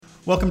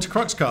Welcome to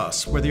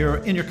Cruxcast. Whether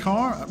you're in your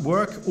car, at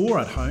work, or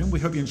at home,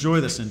 we hope you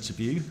enjoy this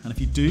interview. And if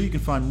you do, you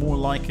can find more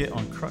like it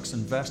on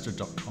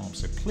cruxinvestor.com.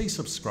 So please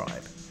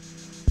subscribe.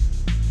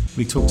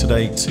 We talk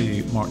today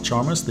to Mark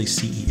Chalmers, the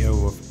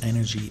CEO of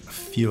Energy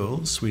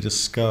Fuels. We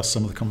discuss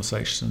some of the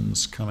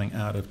conversations coming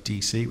out of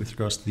DC with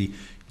regards to the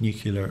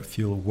Nuclear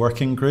Fuel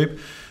Working Group.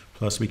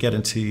 Plus, we get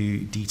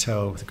into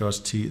detail with regards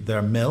to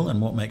their mill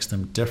and what makes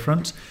them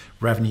different.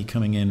 Revenue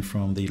coming in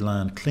from the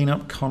land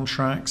cleanup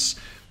contracts,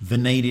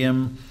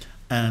 vanadium,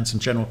 and some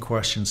general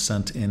questions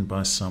sent in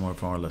by some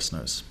of our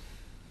listeners.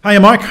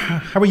 Hiya, Mark.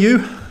 How are you?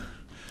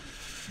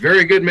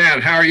 Very good,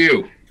 Matt. How are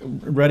you?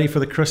 Ready for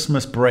the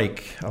Christmas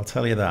break, I'll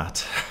tell you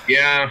that.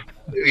 Yeah.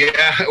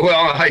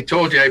 Well, I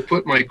told you I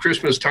put my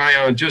Christmas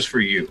tie on just for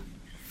you.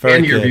 Very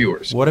and good. Your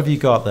viewers. What have you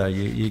got there?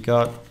 You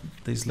got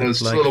these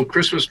little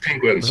Christmas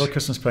penguins. Little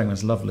Christmas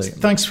penguins, lovely.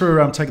 Thanks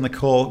for taking the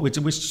call. We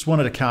just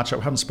wanted to catch up.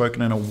 We haven't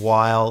spoken in a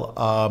while.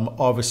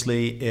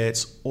 Obviously,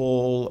 it's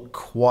all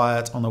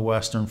quiet on the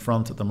Western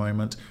Front at the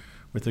moment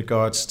with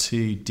regards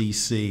to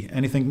DC.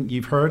 Anything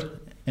you've heard?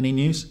 Any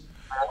news?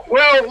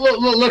 Well,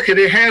 look,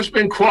 it has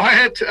been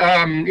quiet,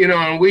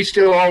 and we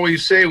still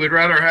always say we'd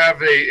rather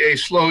have a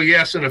slow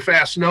yes and a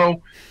fast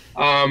no.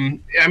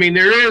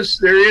 There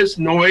is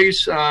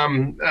noise,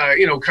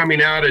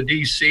 coming out of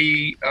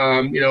D.C.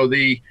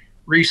 The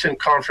recent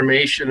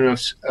confirmation of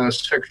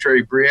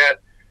Secretary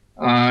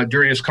Brouillette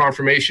during his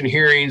confirmation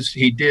hearings,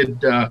 he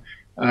did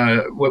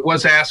what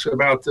was asked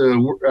about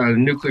the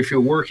Nuclear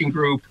Fuel Working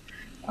Group.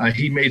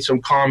 He made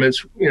some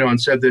comments, and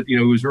said that, he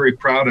was very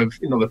proud of,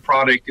 the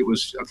product. It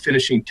was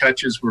finishing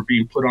touches were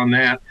being put on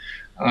that,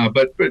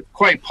 but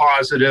quite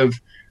positive.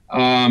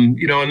 And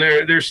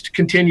there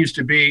continues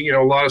to be,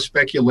 a lot of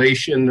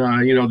speculation.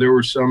 There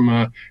were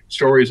some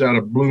stories out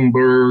of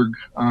Bloomberg,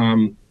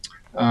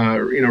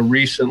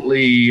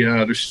 recently.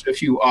 There's a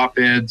few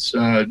op-eds,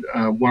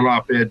 one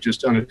op-ed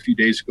just done a few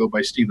days ago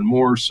by Stephen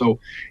Moore. So,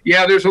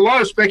 yeah, there's a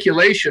lot of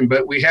speculation,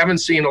 but we haven't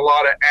seen a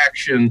lot of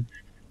action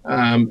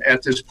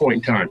at this point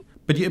in time.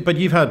 But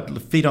you've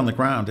had feet on the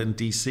ground in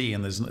DC,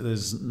 and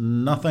there's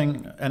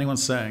nothing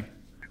anyone's saying.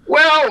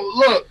 Well,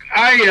 look,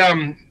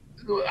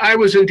 I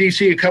was in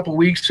DC a couple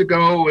weeks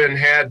ago and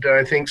had,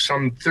 I think,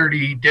 some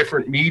 30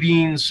 different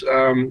meetings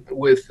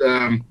with,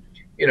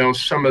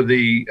 some of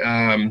the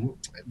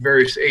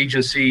various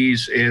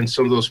agencies and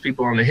some of those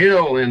people on the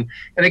Hill. And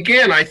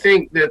again, I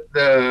think that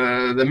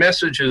the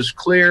message is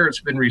clear.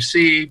 It's been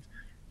received.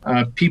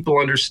 People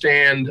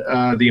understand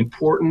the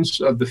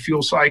importance of the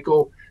fuel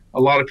cycle. A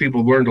lot of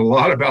people have learned a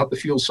lot about the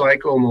fuel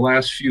cycle in the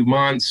last few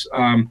months.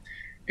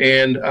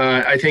 And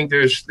I think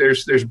there's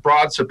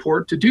broad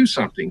support to do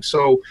something.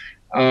 So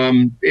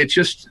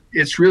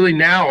it's really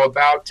now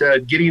about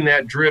getting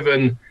that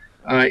driven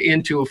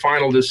into a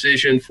final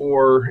decision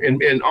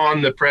and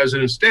on the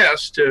president's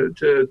desk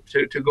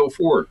to go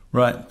forward.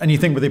 Right. And you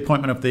think with the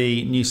appointment of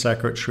the new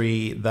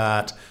secretary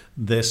that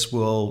this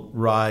will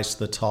rise to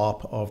the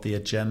top of the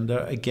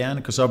agenda again?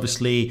 Because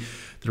obviously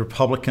the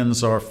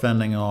Republicans are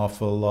fending off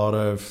a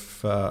lot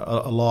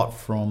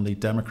from the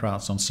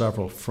Democrats on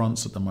several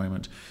fronts at the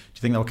moment. Do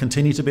you think that will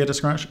continue to be a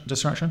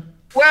distraction?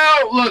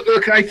 Well,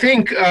 look, I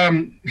think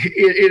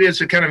it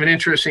is a kind of an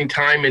interesting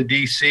time in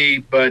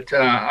D.C., but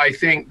I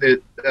think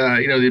that,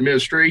 the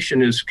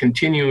administration is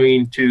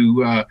continuing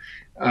to,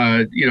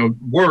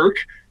 work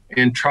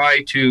and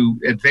try to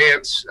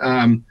advance,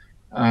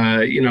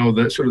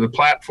 the sort of the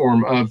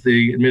platform of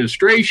the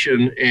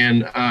administration.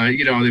 And,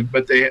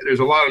 but there's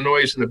a lot of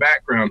noise in the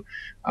background.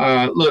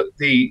 Look,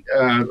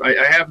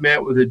 I have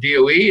met with the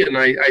DOE, and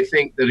I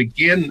think that,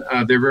 again,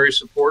 they're very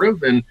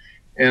supportive. And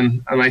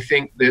I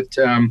think that,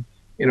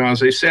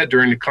 as I said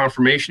during the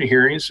confirmation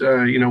hearings,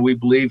 we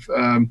believe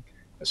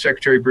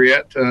Secretary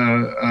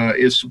Brouillette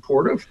is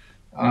supportive.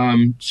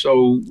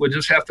 So we'll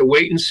just have to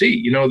wait and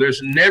see.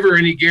 There's never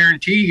any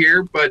guarantee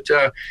here, but,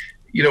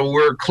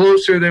 we're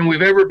closer than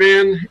we've ever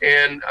been.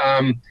 And,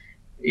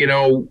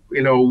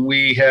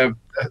 we have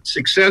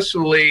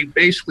successfully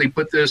basically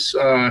put this,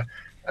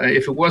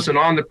 if it wasn't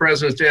on the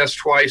president's desk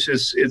twice,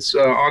 it's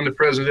on the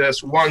president's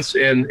desk once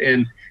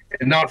and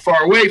not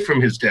far away from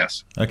his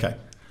desk. Okay.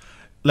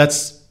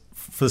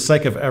 For the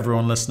sake of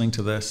everyone listening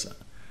to this,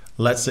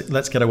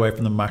 let's get away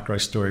from the macro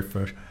story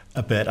for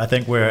a bit. I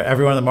think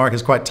everyone in the market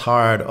is quite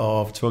tired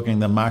of talking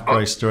the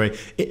macro story.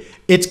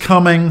 It's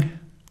coming.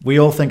 We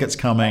all think it's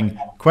coming.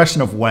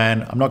 Question of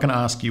when. I'm not going to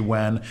ask you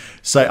when.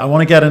 So I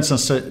want to get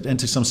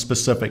into some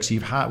specifics.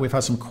 We've had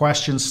some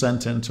questions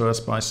sent in to us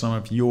by some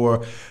of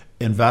your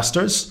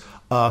investors,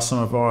 some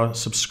of our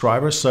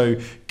subscribers. So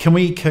can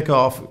we kick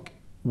off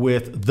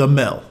with the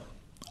mill?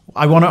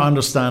 I want to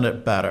understand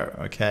it better.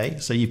 Okay,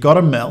 so you've got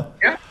a mill.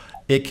 Yeah.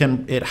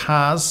 It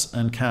has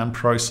and can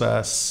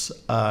process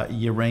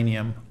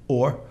uranium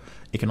ore.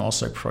 It can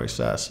also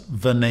process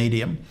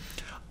vanadium.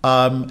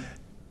 Can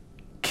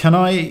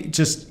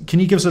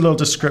you give us a little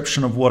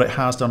description of what it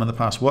has done in the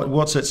past?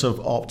 What's its sort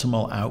of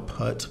optimal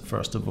output,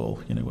 first of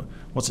all?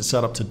 What's it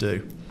set up to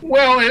do?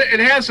 Well, it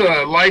has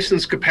a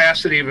licensed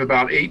capacity of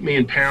about 8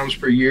 million pounds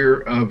per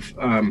year of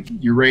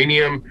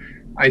uranium.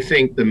 I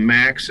think the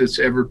max that's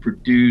ever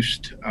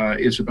produced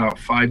is about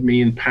 5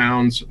 million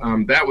pounds.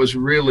 That was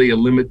really a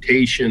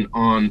limitation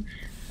on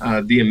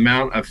the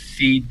amount of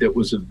feed that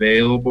was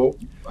available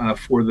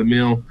for the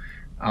mill.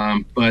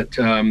 But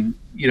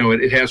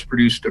it has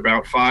produced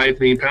about 5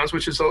 million pounds,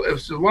 which is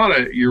a lot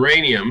of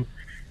uranium.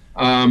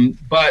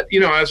 But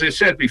as I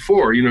said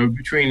before,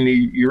 between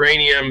the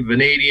uranium,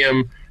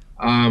 vanadium,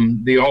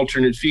 the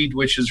alternate feed,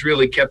 which has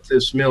really kept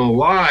this mill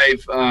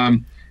alive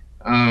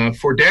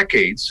for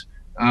decades,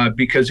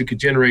 because it could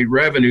generate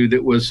revenue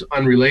that was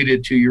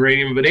unrelated to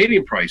uranium and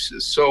vanadium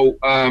prices. So,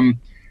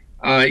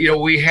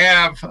 we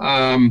have,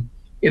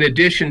 in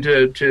addition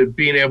to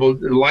being able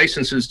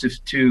licenses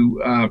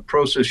to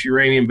process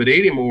uranium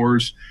vanadium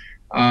ores,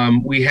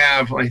 we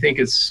have, I think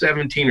it's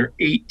 17 or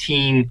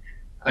 18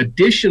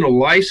 additional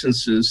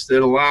licenses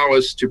that allow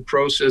us to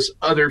process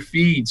other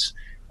feeds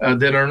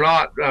that are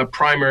not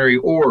primary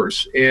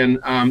ores, and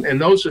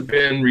those have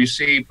been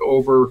received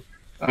over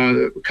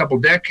a couple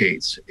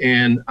decades.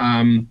 And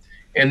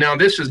now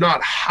this is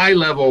not high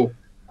level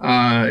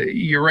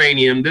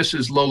uranium. This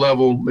is low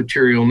level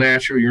material,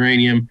 natural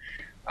uranium,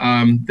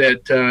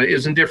 that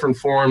is in different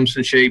forms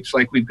and shapes.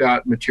 Like we've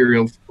got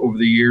material over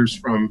the years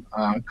from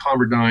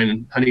ConverDyn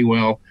and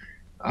Honeywell.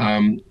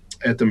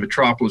 At the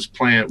Metropolis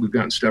plant, we've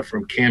gotten stuff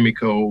from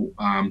Cameco,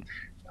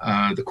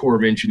 the Corps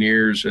of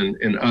Engineers,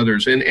 and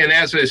others. And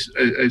as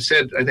I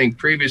said, I think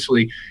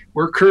previously,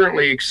 we're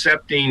currently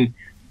accepting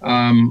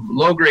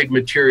low-grade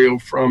material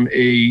from a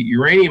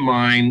uranium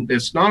mine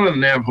that's not in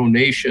the Navajo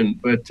Nation,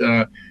 but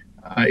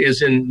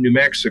is in New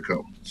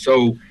Mexico.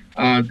 So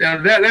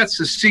that's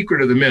the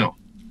secret of the mill.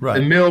 Right.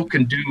 The mill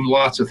can do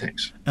lots of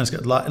things. And it's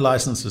got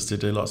licenses to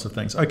do lots of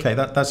things. Okay,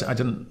 that's I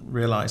didn't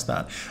realize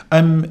that.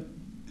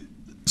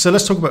 So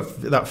let's talk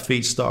about that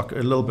feedstock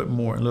a little bit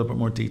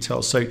more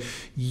detail. So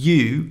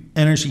you,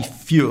 Energy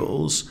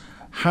Fuels,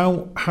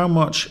 how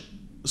much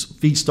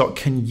feedstock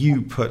can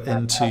you put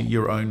into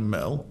your own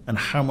mill, and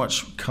how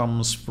much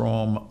comes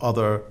from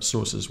other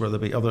sources, whether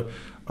it be other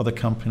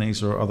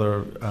companies or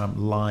other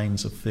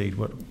lines of feed?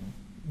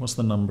 What's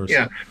the numbers?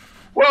 Yeah.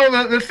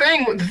 Well, the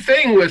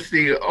thing with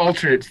the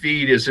alternate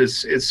feed is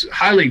it's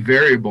highly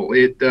variable.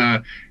 It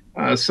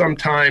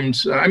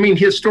sometimes,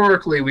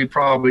 historically, we've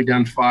probably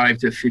done $5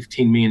 to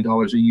 $15 million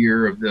a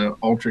year of the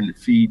alternate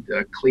feed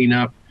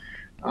cleanup,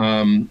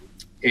 and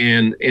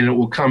it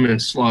will come in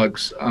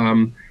slugs.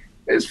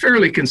 It's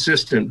fairly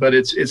consistent, but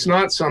it's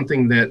not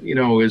something that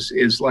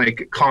is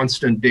like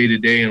constant day to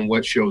day and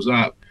what shows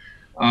up.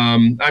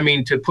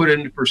 To put it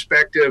into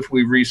perspective,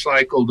 we've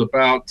recycled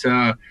about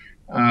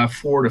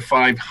 400,000 to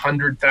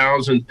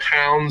 500,000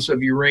 pounds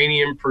of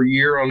uranium per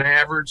year on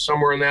average,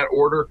 somewhere in that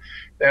order.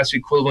 That's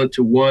equivalent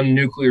to one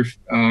nuclear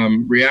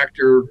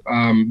reactor,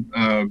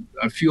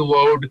 a fuel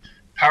load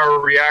power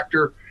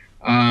reactor.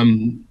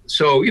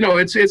 So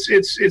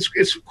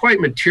it's quite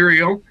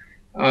material,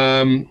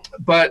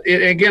 but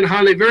again,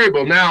 highly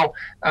variable. Now,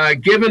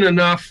 given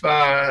enough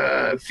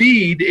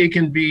feed, it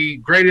can be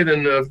greater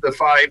than the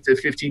 $5 to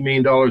 $15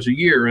 million a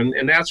year,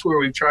 and that's where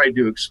we've tried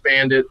to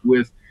expand it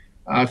with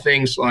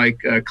things like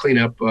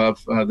cleanup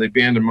of the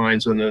abandoned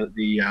mines on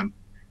the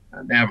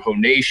Navajo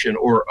Nation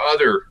or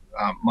other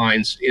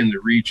mines in the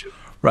region.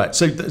 Right.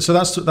 So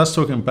that's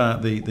talking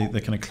about the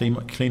kind of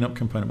cleanup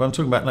component. But I'm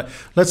talking about,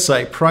 let's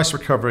say price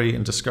recovery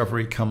and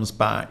discovery comes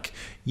back.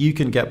 You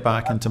can get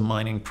back into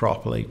mining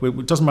properly.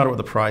 It doesn't matter what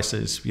the price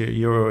is.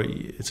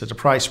 It's at a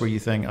price where you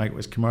think it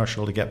was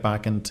commercial to get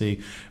back into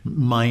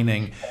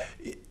mining.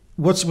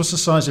 What's the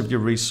size of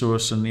your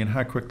resource, and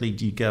how quickly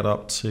do you get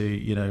up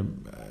to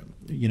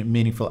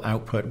meaningful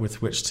output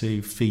with which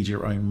to feed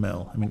your own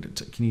mill?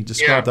 Can you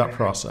describe that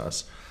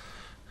process?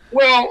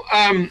 Well,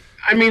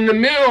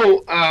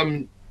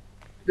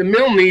 the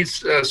mill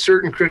needs a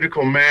certain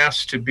critical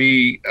mass to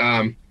be,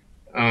 kind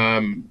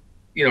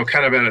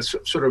of at a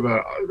sort of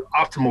a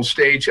optimal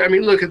stage.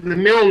 Look, the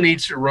mill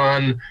needs to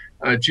run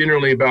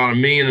generally about 1.5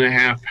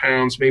 million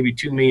pounds, maybe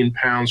 2 million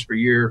pounds per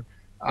year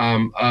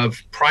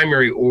of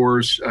primary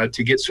ores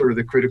to get sort of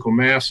the critical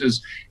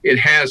masses. It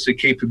has the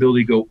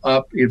capability to go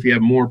up if you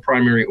have more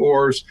primary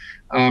ores.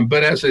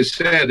 But as I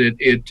said,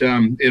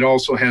 it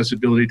also has the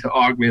ability to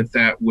augment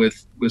that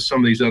with some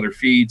of these other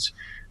feeds.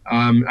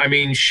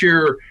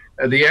 Sure,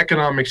 the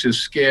economics of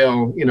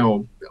scale,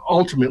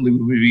 ultimately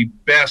would be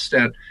best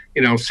at,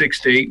 6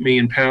 to 8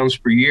 million pounds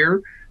per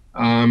year,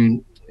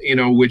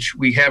 which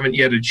we haven't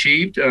yet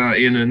achieved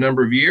in a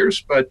number of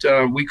years, but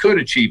we could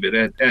achieve it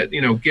at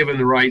given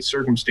the right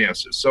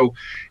circumstances. So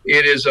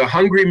it is a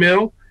hungry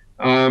mill.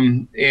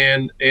 And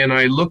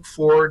I look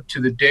forward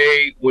to the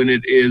day when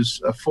it is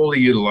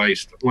fully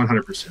utilized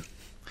 100%.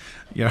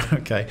 Yeah.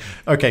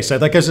 Okay. So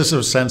that gives us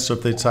a sense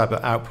of the type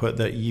of output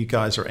that you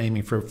guys are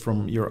aiming for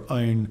from your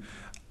own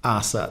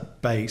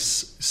asset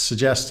base.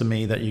 Suggests to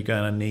me that you're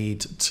going to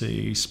need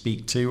to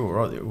speak to,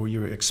 or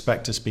you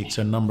expect to speak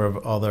to, a number of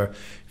other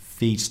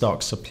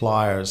feedstock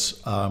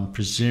suppliers,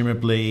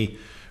 presumably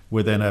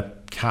within a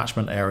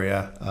catchment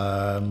area,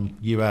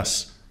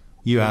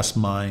 U.S.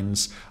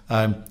 mines.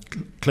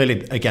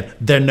 Clearly, again,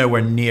 they're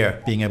nowhere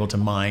near being able to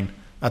mine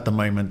at the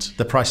moment.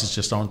 The prices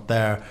just aren't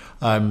there.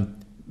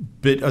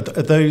 But are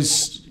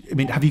those? I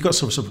mean, have you got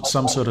some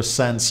sort of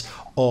sense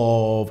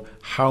of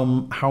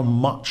how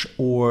much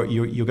ore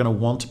you're going to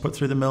want to put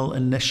through the mill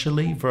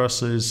initially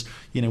versus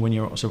when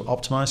you're sort of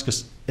optimized,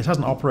 because it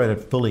hasn't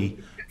operated fully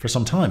for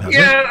some time, has it?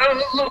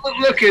 Yeah,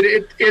 look at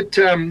it.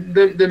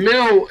 The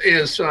mill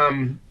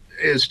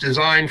is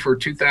designed for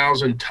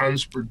 2,000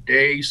 tons per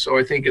day, so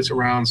I think it's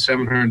around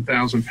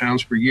 700,000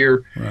 pounds per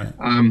year. Right.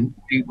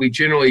 We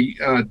generally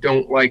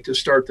don't like to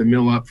start the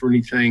mill up for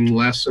anything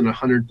less than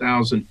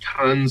 100,000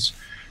 tons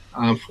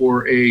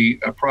for a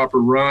proper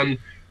run.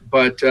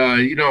 But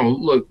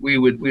look,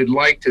 we'd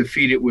like to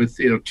feed it with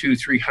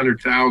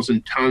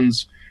 200,000-300,000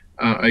 tons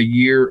a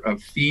year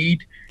of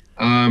feed,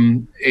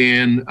 and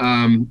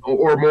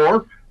or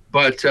more.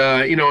 But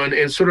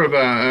and sort of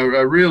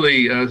a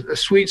really a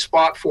sweet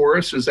spot for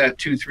us is that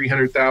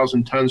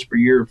 200,000-300,000 tons per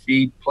year of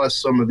feed plus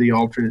some of the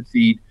alternate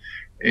feed,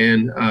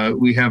 and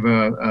we have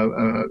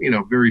a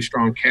very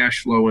strong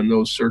cash flow in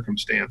those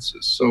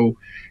circumstances. So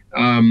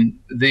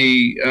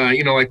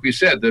like we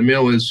said, the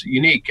mill is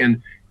unique,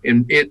 and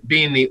it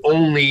being the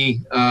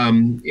only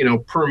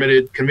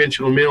permitted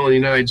conventional mill in the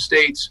United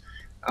States,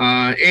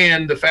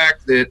 and the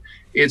fact that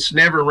it's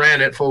never ran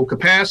at full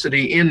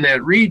capacity in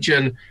that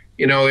region.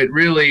 It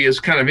really is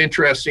kind of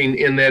interesting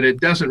in that it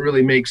doesn't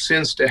really make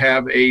sense to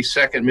have a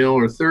second mill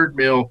or third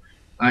mill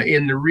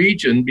in the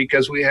region,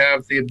 because we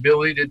have the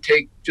ability to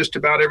take just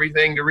about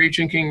everything the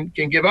region can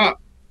give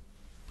up.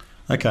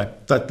 Okay,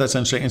 that's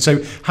interesting. And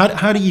so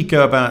how do you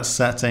go about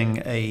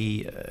setting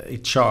a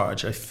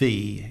charge, a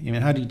fee?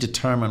 How do you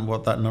determine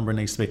what that number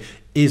needs to be?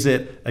 Is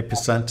it a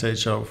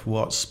percentage of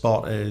what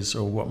spot is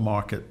or what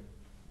market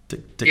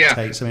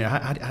dictates? Yeah.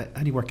 How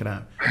do you work it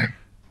out?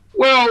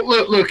 Well,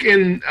 look,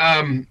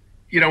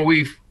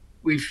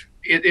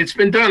 it's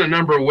been done a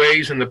number of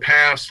ways in the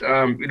past.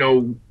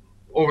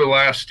 Over the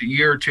last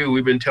year or two,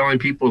 we've been telling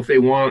people if they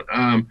want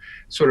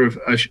sort of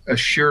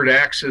assured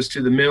access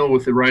to the mill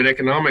with the right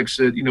economics,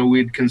 that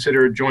we'd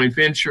consider a joint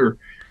venture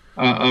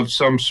of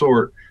some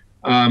sort.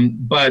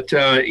 But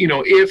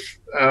if,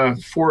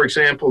 for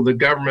example, the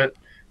government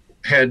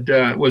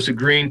was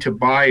agreeing to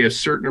buy a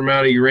certain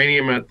amount of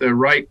uranium at the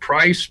right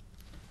price,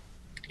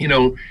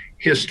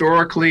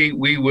 historically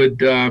we would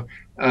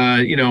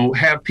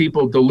have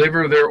people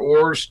deliver their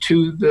ores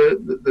to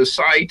the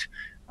site.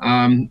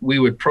 We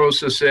would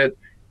process it,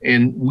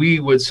 and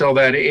we would sell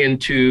that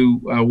into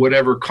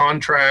whatever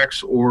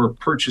contracts or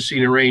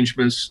purchasing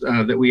arrangements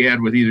that we had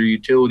with either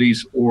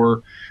utilities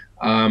or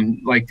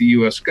like the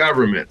U.S.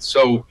 government.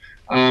 So,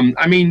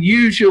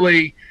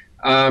 usually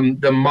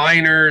the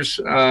miners,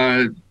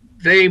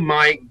 they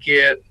might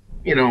get,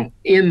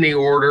 in the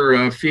order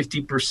of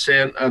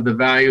 50% of the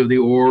value of the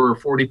ore or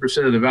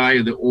 40% of the value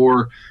of the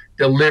ore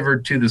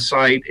delivered to the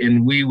site,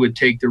 and we would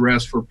take the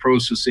rest for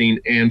processing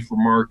and for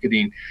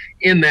marketing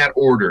in that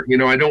order.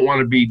 I don't want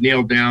to be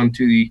nailed down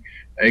to the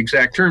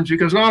exact terms,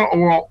 because not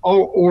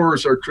all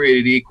ores are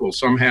created equal.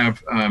 Some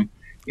have,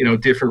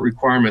 different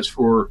requirements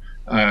for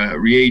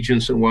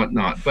reagents and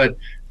whatnot. But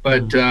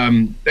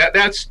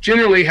that's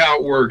generally how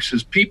it works,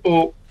 is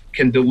people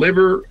can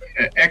deliver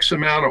X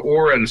amount of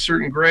ore at a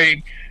certain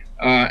grade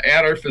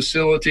at our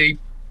facility.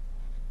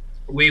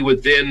 We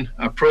would then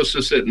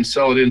process it and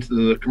sell it into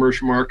the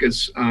commercial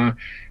markets.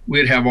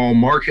 We'd have all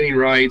marketing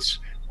rights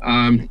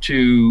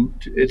to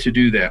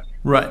do that.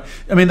 Right.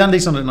 That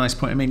leads on to a nice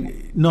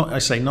point.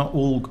 Not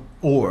all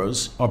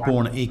ores are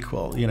born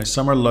equal.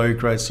 Some are low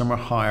grade, some are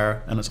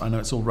higher, and I know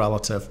it's all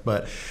relative,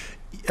 but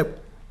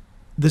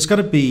there's got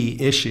to be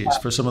issues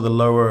for some of the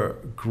lower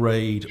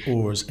grade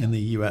ores in the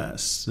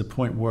US, to the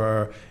point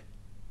where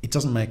it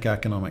doesn't make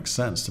economic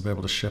sense to be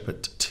able to ship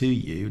it to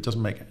you. It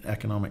doesn't make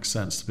economic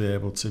sense to be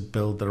able to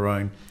build their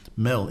own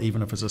mill,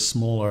 even if it's a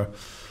smaller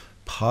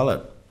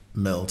pilot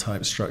mill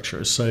type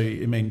structure. So,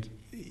 I'm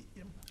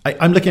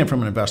looking at it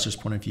from an investor's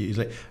point of view. It's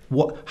like,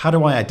 how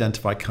do I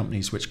identify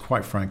companies which,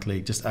 quite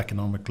frankly, just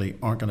economically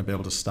aren't going to be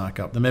able to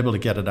stack up? They may be able to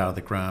get it out of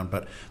the ground,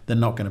 but they're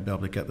not going to be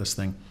able to get this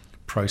thing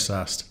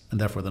processed,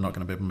 and therefore they're not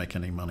going to be able to make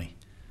any money.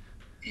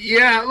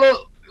 Yeah,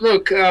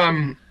 look.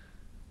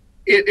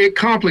 It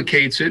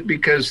complicates it,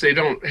 because they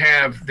don't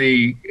have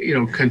the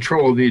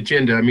control of the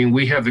agenda.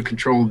 We have the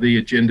control of the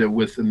agenda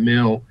with the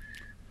mill,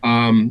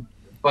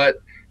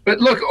 but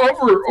look,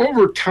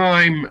 over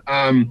time,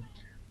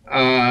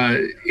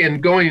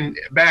 in going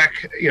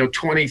back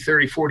 20,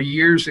 30, 40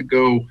 years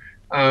ago,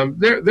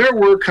 there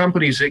were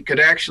companies that could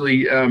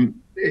actually and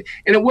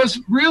it was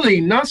really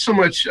not so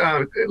much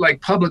like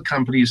public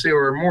companies. They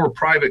were more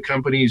private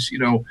companies,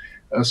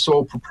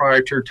 sole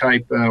proprietor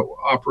type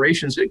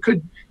operations. It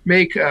could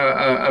make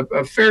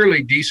a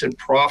fairly decent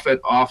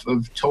profit off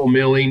of toll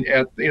milling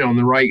at in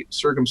the right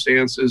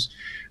circumstances.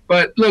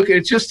 But look,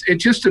 it's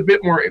just a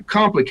bit more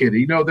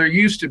complicated. There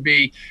used to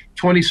be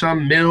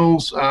 20-some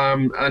mills.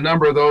 A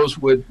number of those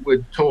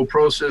would toll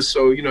process.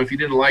 So if you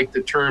didn't like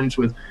the terms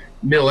with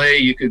Mill A,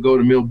 you could go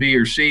to Mill B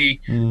or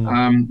C.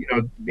 And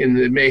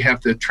it may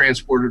have to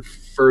transport it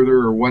further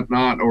or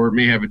whatnot, or it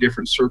may have a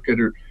different circuit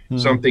or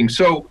something.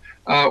 So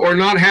or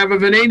not have a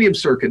vanadium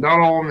circuit. Not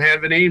all of them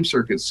have vanadium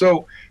circuits.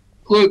 So,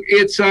 look,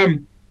 it's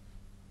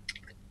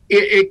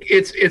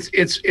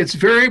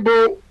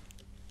variable.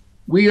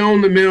 We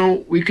own the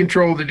mill. We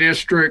control the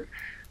district.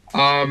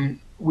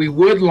 We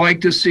would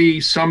like to see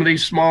some of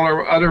these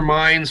smaller other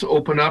mines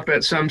open up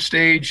at some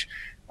stage,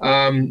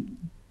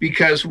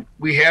 because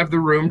we have the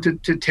room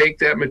to take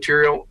that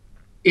material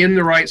in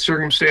the right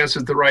circumstance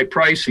at the right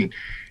pricing.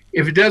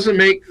 If it doesn't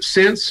make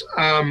sense,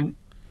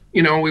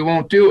 we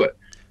won't do it.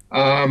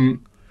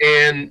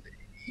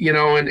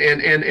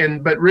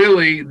 But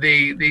really,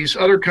 these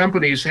other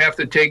companies have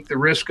to take the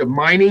risk of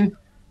mining,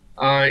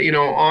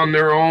 on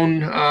their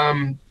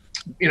own,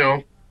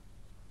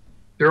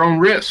 their own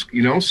risk.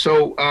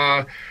 So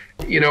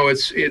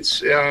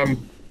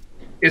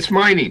it's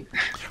mining.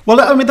 Well,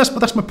 I mean,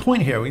 that's my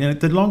point here.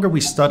 The longer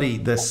we study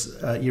this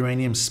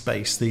uranium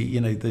space,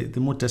 the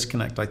more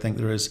disconnect I think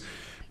there is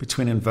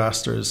between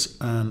investors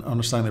and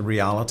understanding the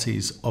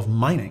realities of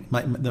mining.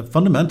 The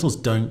fundamentals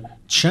don't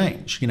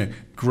change.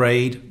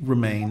 Grade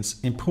remains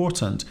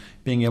important.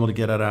 Being able to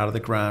get it out of the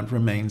ground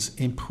remains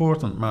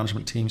important.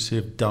 Management teams who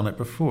have done it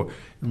before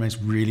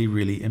remains really,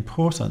 really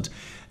important.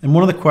 And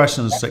one of the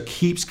questions that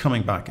keeps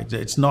coming back,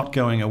 it's not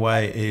going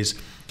away,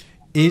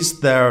 is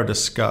there a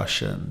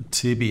discussion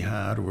to be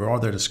had, or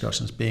are there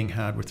discussions being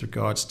had with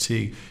regards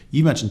to,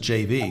 you mentioned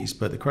JVs,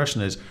 but the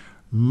question is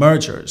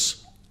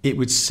mergers. It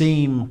would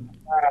seem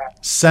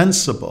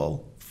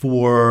sensible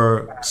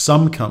for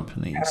some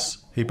companies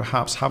who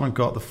perhaps haven't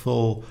got the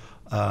full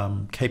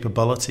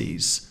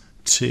capabilities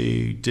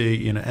to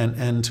do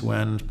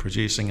end-to-end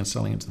producing and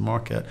selling into the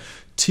market,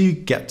 to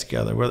get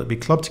together, whether it be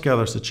club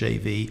together as a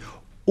JV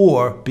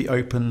or be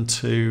open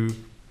to,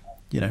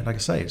 like I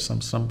say,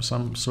 some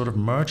sort of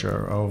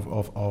merger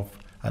of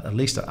at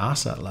least at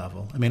asset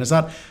level. I mean,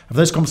 have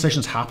those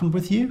conversations happened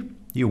with you?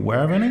 Are you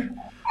aware of any?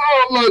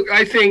 Oh, look,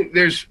 I think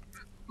there's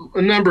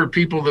a number of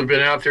people that have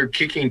been out there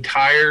kicking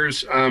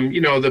tires.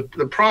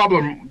 The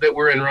problem that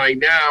we're in right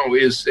now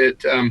is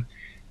that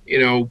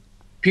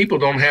people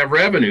don't have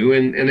revenue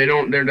and they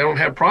don't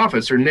have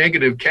profits or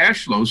negative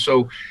cash flow.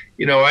 So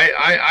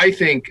I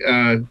think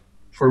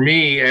for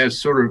me,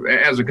 as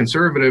a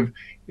conservative,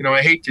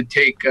 I hate to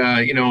take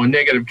a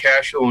negative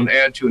cash flow and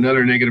add to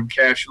another negative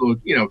cash flow,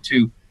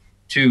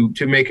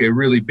 to make a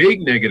really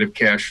big negative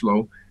cash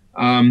flow.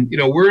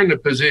 We're in a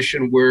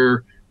position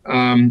where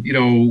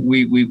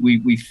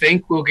we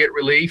think we'll get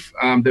relief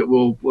that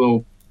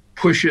will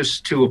push us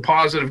to a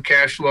positive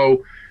cash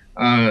flow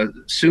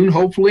soon,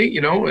 hopefully.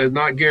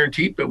 Not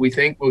guaranteed, but we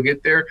think we'll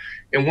get there.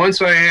 And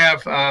once I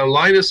have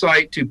line of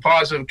sight to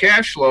positive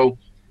cash flow,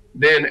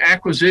 then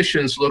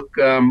acquisitions look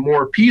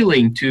more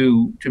appealing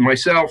to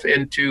myself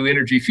and to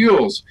Energy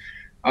Fuels.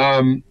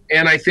 And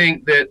I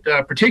think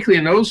that particularly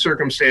in those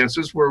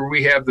circumstances where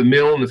we have the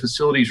mill and the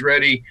facilities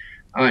ready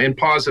and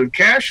positive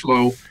cash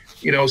flow,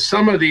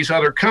 some of these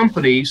other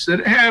companies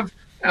that have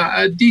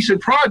a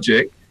decent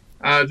project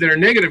that are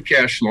negative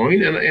cash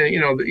flowing, and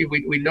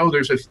we know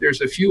there's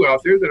a few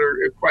out there that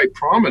are quite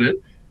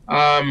prominent,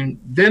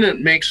 then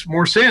it makes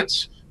more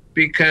sense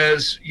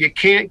because you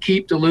can't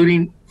keep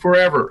diluting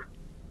forever.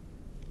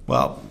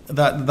 Well,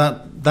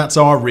 that's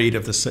our read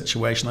of the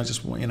situation. I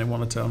just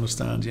wanted to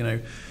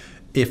understand,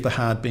 if there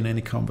had been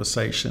any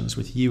conversations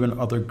with you and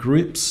other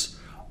groups.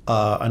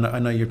 I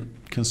know your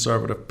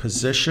conservative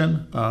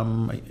position.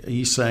 Are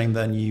you saying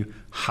then you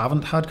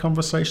haven't had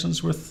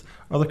conversations with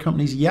other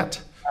companies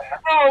yet?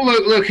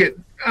 Oh, look at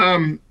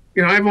I've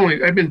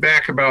been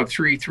back about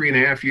three and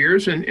a half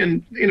years,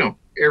 and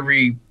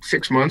every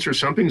 6 months or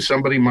something,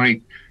 somebody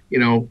might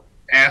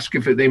ask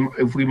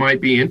if we might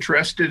be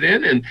interested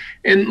in,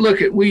 and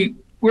look at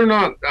we're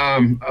not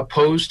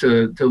opposed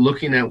to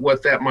looking at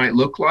what that might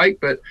look like,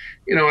 but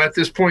at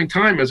this point in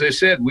time, as I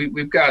said,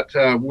 we've got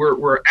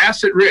we're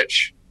asset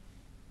rich.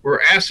 We're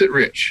asset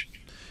rich,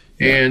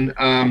 and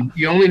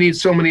you only need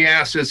so many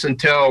assets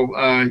until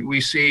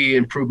we see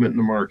improvement in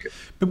the market.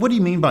 But what do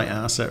you mean by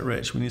asset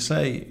rich? When you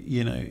say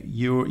you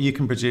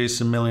can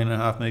produce 1.5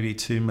 million, maybe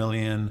 2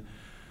 million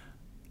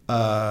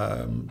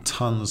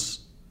tons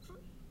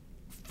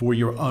for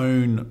your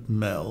own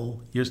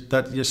mill, you're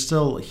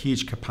still a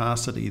huge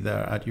capacity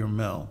there at your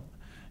mill.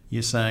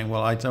 You're saying,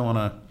 well, I don't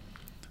want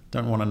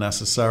to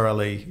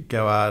necessarily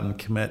go out and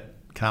commit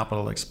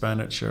capital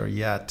expenditure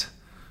yet.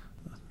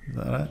 Is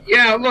that it?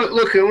 Yeah,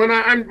 look.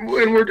 I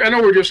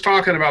know we're just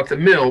talking about the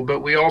mill, but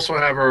we also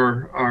have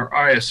our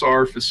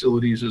ISR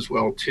facilities as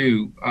well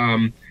too,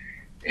 and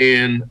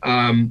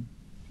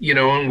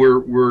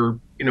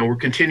we're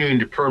continuing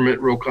to permit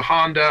Roca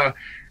Honda.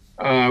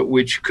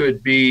 Which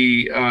could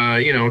be,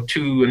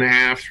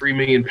 2.5, 3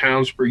 million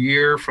pounds per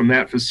year from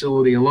that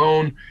facility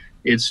alone.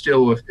 It's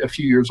still a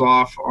few years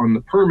off on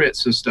the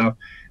permits and stuff.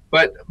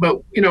 But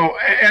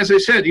as I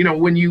said,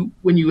 when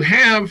you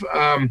have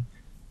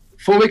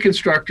fully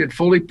constructed,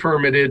 fully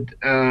permitted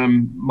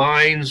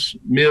mines,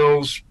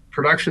 mills,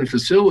 production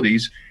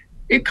facilities,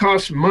 it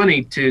costs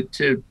money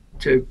to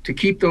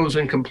keep those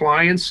in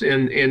compliance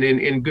and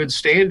in good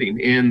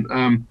standing.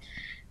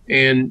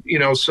 And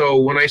so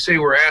when I say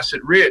we're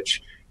asset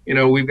rich,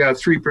 We've got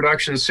 3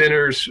 production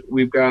centers.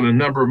 We've got a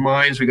number of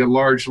mines. We've got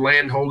large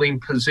land holding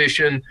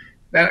position.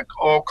 That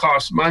all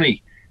costs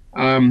money.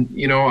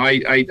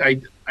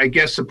 I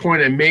guess the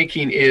point I'm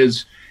making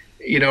is,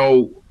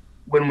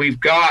 when we've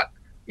got,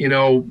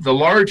 the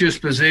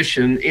largest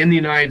position in the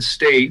United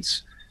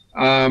States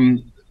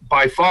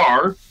by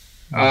far,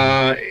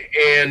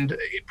 and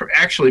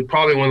actually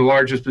probably one of the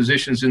largest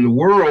positions in the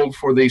world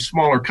for these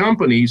smaller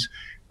companies,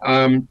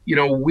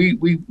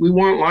 we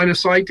want line of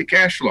sight to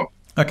cash flow.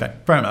 Okay,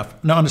 fair enough.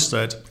 No,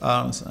 understood.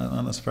 That's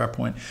a fair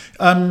point.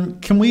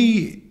 Can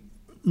we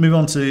move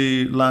on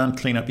to land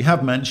cleanup? You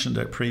have mentioned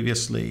it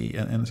previously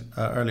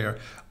earlier.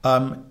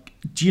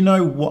 Do you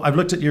know what I've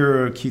looked at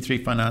your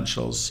Q3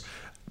 financials,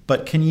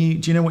 but do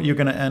you know what you're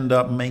going to end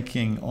up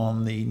making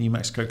on the New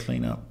Mexico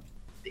cleanup?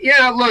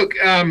 Yeah, look,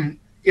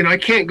 I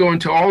can't go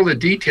into all the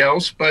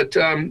details, but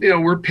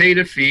we're paid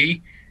a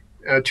fee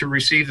to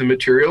receive the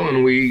material,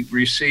 and we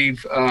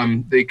receive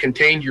the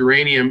contained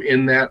uranium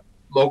in that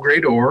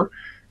low-grade ore.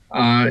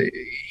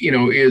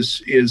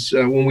 Is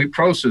when we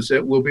process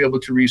it, we'll be able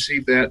to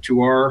receive that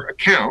to our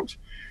account.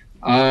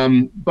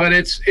 But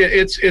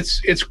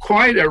it's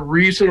quite a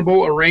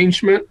reasonable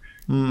arrangement,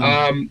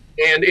 and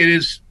it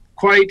is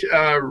quite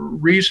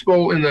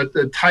reasonable in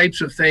the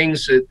types of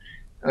things that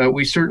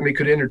we certainly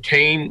could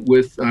entertain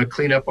with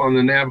cleanup on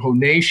the Navajo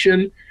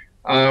Nation.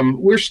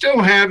 We're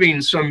still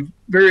having some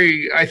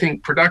very, I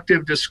think,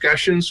 productive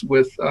discussions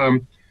with a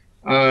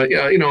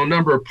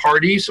number of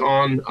parties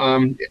on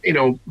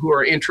who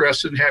are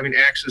interested in having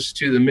access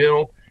to the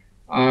mill.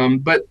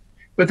 But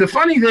the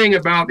funny thing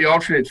about the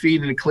alternate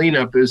feed and the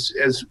cleanup is,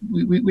 as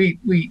we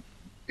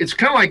it's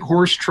kind of like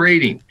horse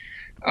trading.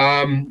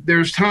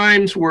 There's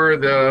times where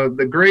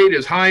the grade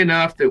is high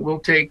enough that we'll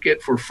take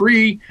it for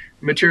free,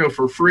 material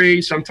for free.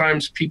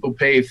 Sometimes people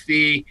pay a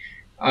fee,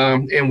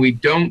 and we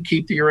don't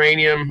keep the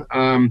uranium,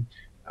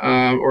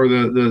 or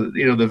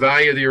the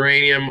value of the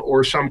uranium,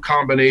 or some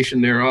combination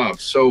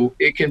thereof. So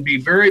it can be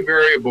very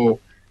variable,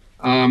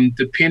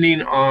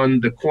 depending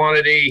on the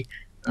quantity,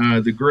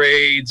 the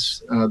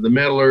grades, the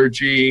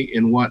metallurgy,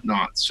 and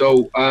whatnot.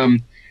 So, I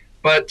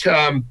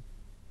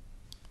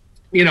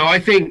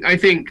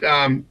think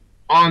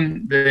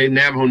on the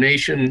Navajo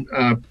Nation,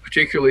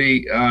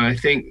 particularly, I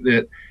think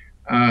that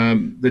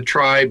the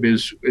tribe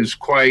is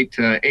quite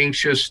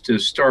anxious to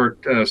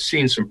start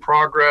seeing some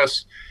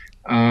progress.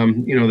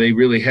 They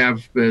really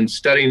have been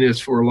studying this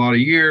for a lot of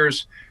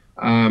years.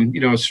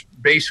 It's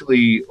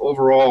basically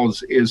overall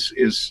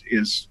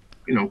is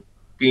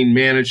being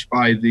managed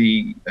by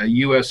the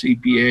U.S.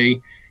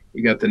 EPA.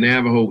 You got the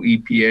Navajo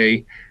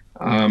EPA.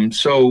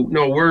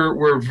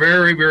 We're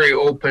very, very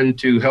open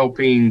to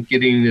helping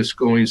getting this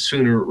going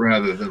sooner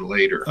rather than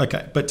later.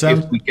 Okay, but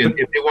if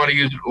they want to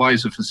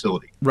utilize the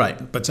facility.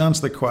 Right, but to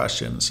answer the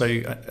question, so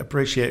I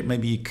appreciate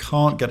maybe you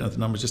can't get into the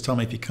numbers. Just tell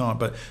me if you can't.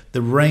 But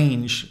the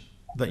range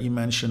that you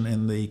mentioned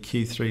in the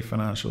Q3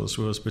 financials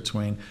was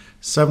between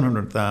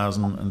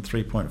 700,000 and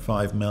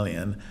 3.5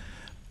 million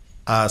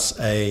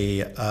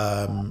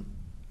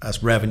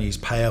as revenues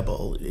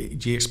payable.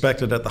 Do you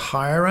expect it at the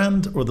higher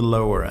end or the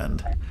lower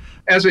end?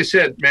 As I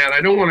said, Matt, I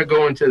don't want to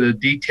go into the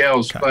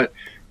details, okay.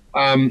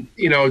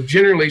 But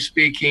generally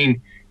speaking,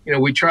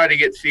 we try to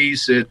get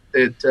fees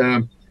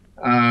that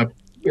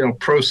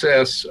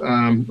process,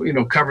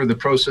 cover the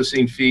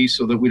processing fee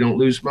so that we don't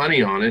lose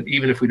money on it,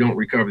 even if we don't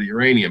recover the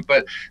uranium.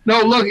 But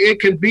no, look, it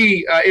can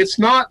be, it's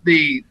not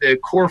the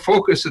core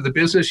focus of the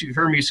business. You've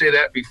heard me say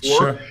that before,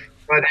 sure.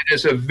 But it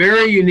is a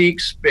very unique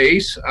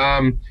space.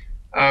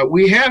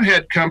 We have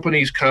had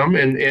companies come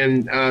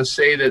and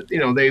say that,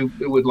 they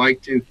would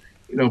like to,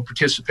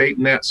 participate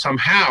in that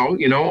somehow,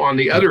 on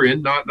the other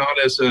end, not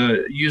as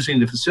using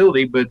the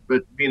facility, but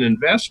being an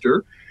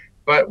investor.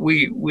 But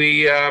we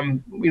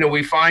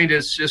find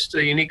it's just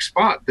a unique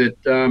spot that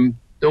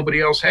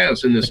nobody else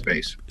has in this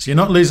space. So you're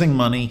not losing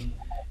money.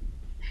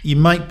 You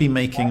might be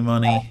making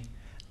money,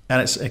 and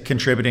it's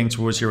contributing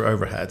towards your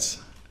overheads.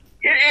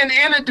 And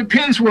it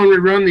depends when we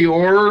run the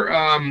ore,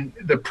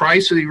 the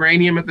price of the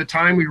uranium at the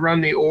time we run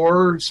the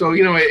ore. So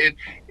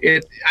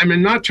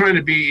I'm not trying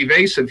to be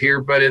evasive here,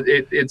 but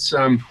it's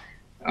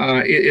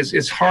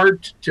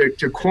hard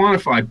to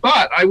quantify.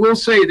 But I will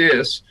say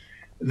this,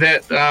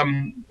 that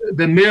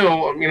the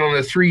mill, in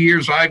the 3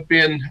 years I've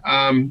been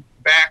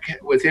back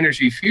with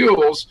Energy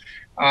Fuels,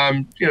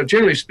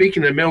 generally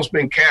speaking, the mill's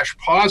been cash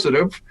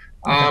positive.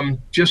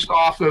 Just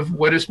off of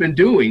what it's been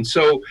doing.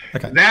 So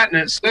that in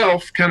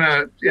itself kind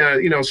of,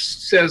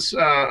 says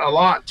a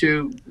lot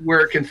to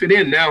where it can fit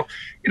in. Now,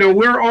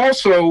 we're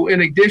also,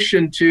 in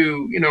addition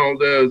to,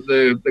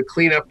 the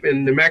cleanup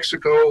in New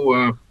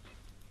Mexico,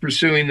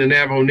 pursuing the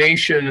Navajo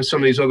Nation and some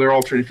of these other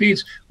alternate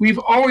feeds, we've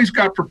always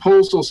got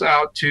proposals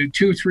out to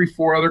 2, 3,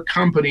 4 other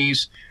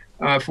companies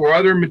for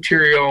other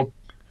material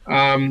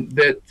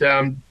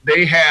that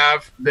they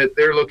have, that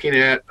they're looking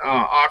at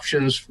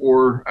options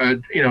for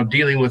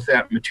dealing with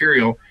that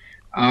material,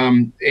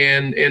 and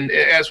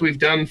as we've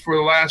done for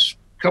the last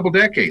couple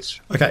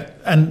decades. Okay,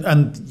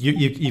 and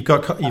you've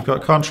got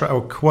contract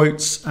or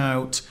quotes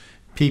out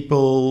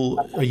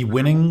people, are you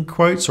winning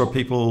quotes, or are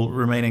people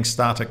remaining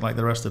static like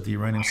the rest of the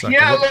uranium sector?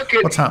 Yeah,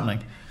 what's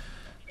happening?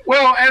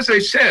 Well, as I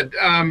said,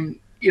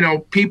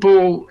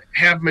 people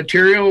have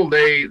material.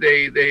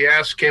 They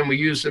ask, can we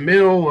use the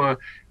mill?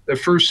 The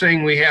first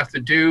thing we have to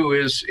do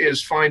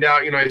is find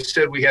out. I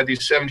said we had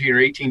these 17 or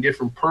 18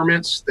 different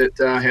permits that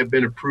have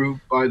been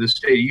approved by the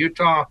state of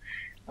Utah.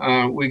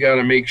 We got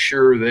to make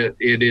sure that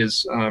it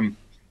is,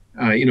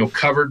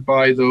 covered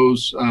by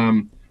those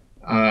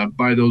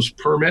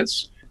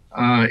permits.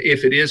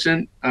 If it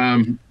isn't,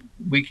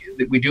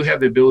 we do have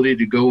the ability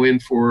to go in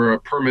for a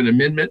permit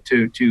amendment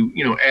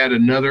to add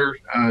another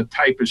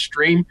type of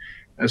stream.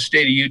 The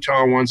state of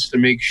Utah wants to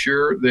make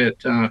sure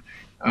that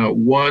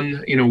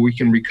one, we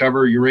can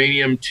recover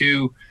uranium.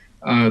 Two,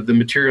 the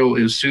material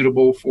is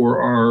suitable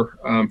for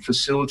our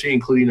facility,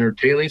 including our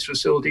tailings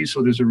facility.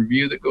 So there's a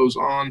review that goes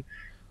on.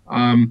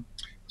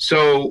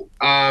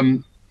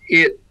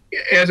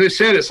 As I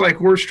said, it's like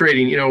horse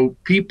trading.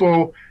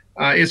 People,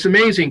 it's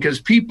amazing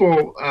because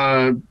people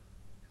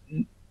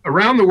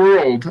around the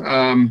world,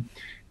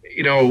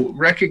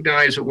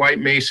 recognize that White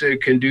Mesa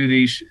can do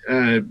these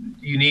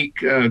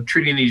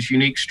treating these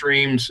unique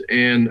streams.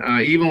 And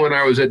even when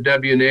I was at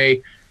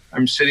WNA,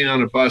 I'm sitting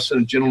on a bus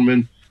and a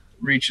gentleman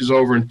reaches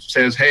over and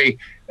says, "Hey,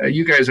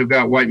 you guys have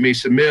got White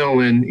Mesa Mill,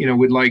 and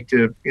we'd like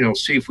to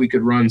see if we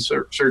could run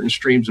certain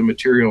streams of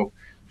material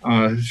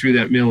through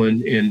that mill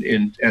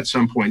in at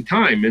some point in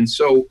time." And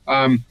so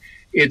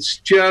it's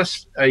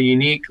just a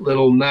unique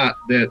little nut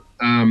that.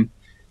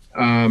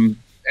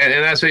 And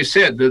as I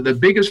said, the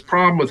biggest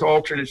problem with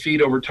alternate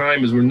feed over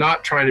time is we're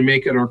not trying to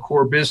make it our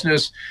core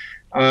business,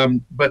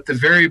 but the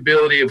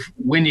variability of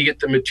when you get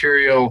the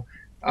material,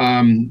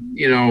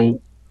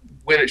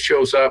 when it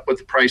shows up, what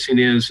the pricing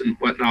is and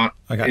whatnot,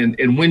 okay.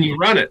 and when you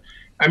run it.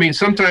 I mean,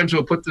 sometimes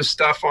we'll put this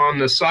stuff on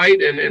the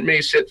site and it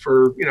may sit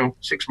for,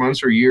 6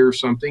 months or a year or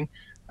something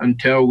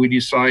until we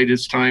decide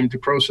it's time to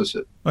process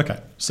it. Okay.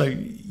 So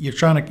you're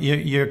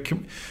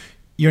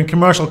you're in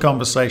commercial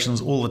conversations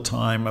all the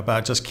time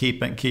about just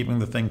keeping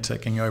the thing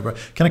ticking over.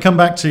 Can I come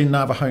back to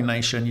Navajo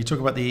Nation? You talk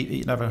about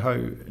the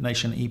Navajo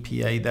Nation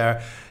EPA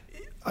there.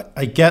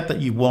 I get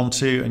that you want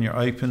to and you're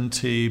open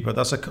to, but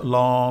that's a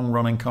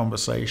long-running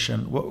conversation.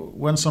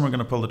 When's someone going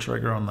to pull the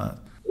trigger on that?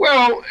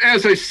 Well,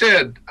 as I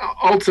said,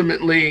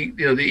 ultimately,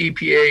 the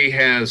EPA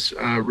has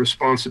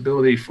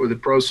responsibility for the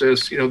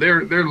process.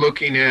 They're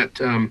looking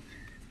at a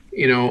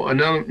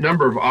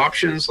number of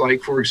options,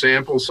 like, for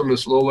example, some of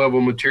this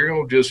low-level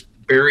material, just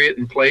bury it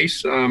in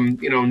place,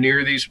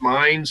 near these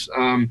mines,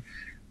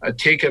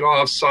 take it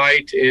off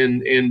site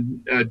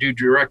and do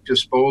direct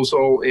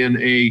disposal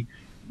in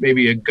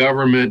maybe a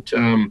government,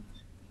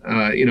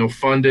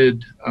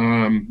 funded,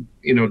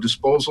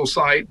 disposal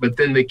site, but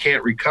then they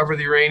can't recover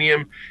the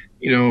uranium.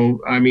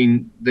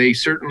 They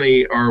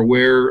certainly are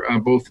aware,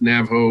 both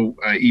Navajo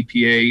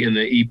EPA and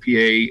the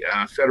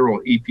EPA, federal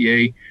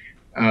EPA,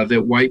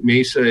 that White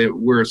Mesa,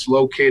 where it's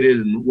located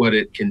and what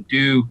it can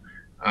do.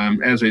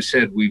 As I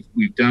said,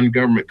 we've done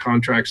government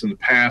contracts in the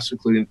past,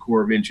 including the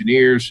Corps of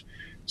Engineers.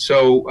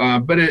 So,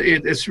 but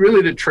it's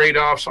really the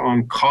trade-offs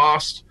on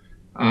cost,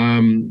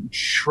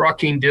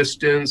 trucking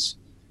distance,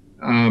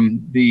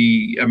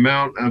 the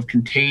amount of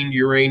contained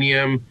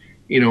uranium,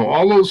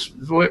 all those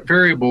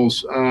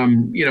variables,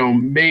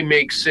 may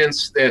make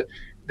sense that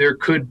there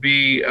could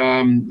be, 2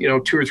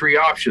 or 3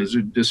 options: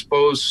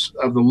 dispose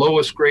of the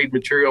lowest grade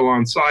material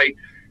on site,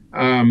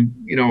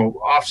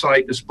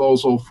 off-site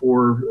disposal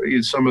for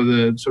some of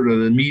the sort of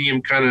the medium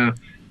kind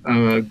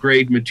of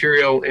grade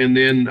material, and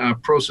then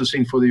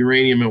processing for the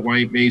uranium at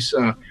White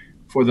Mesa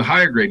for the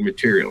higher grade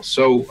material.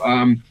 So,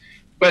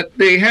 but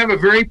they have a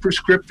very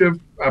prescriptive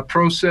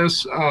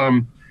process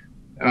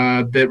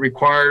that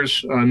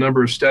requires a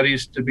number of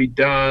studies to be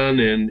done,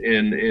 and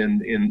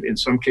in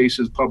some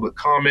cases public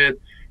comment.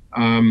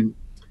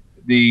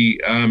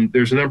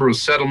 There's a number of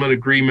settlement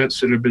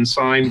agreements that have been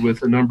signed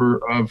with a number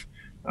of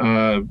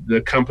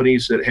the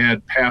companies that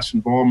had past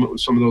involvement with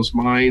some of those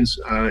mines.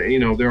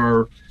 There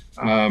are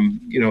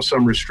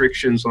some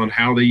restrictions on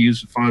how they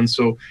use the funds.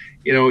 So,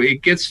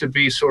 it gets to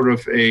be sort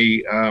of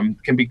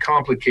can be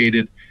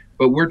complicated,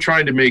 but we're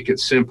trying to make it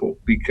simple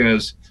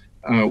because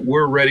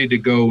we're ready to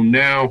go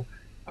now.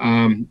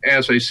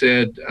 As I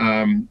said,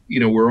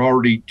 we're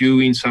already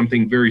doing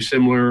something very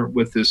similar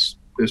with this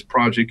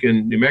project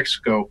in New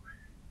Mexico.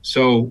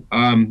 So,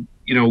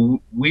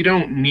 we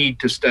don't need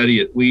to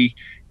study it.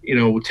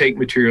 We'll take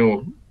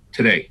material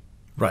today,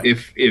 right?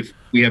 If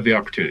we have the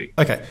opportunity.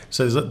 Okay,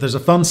 so there's a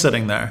fund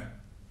sitting there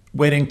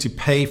waiting to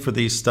pay for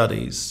these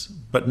studies,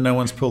 but no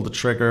one's pulled the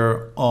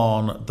trigger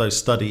on those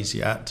studies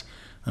yet.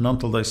 And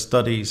until those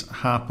studies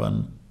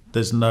happen,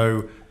 there's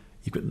no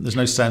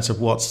sense of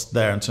what's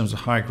there in terms of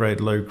high grade,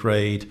 low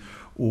grade,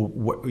 or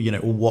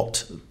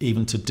what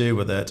even to do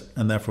with it,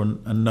 and therefore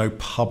no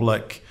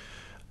public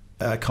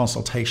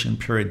consultation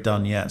period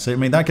done yet. So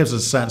that gives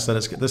us a sense that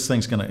this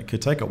thing's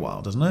could take a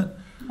while, doesn't it?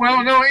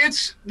 Well, no,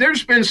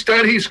 there's been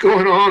studies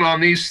going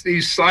on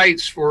these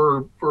sites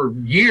for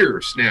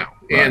years now,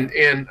 right.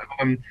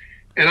 and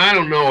and I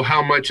don't know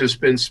how much has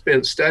been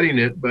spent studying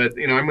it, but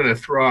I'm going to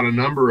throw out a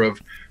number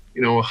of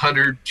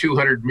 100,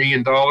 $200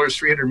 million,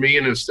 $300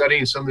 million of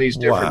studying some of these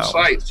different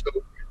sites.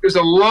 So there's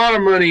a lot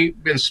of money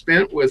been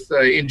spent with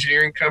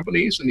engineering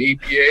companies and the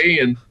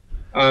EPA, and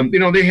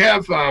they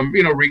have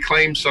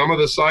reclaimed some of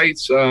the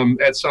sites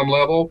at some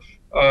level.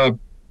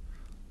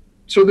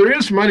 So there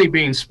is money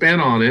being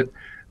spent on it,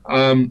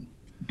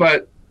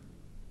 but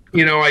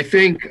I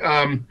think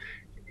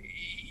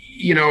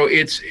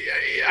it's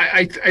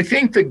I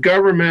think the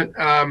government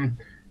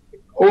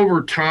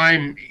over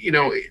time,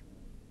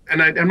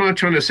 and I'm not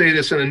trying to say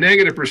this in a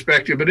negative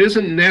perspective, but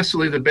isn't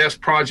necessarily the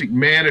best project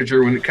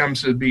manager when it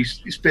comes to be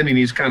spending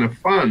these kind of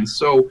funds.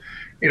 So,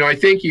 I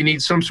think you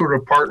need some sort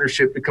of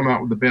partnership to come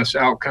out with the best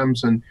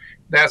outcomes, and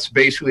that's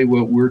basically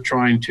what we're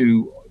trying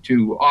to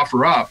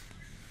offer up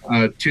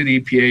to the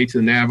EPA, to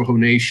the Navajo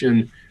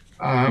Nation,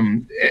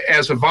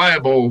 as a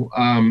viable,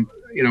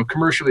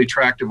 commercially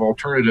attractive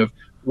alternative,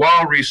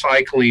 while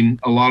recycling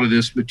a lot of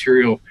this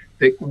material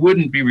that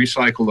wouldn't be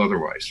recycled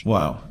otherwise.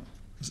 Wow.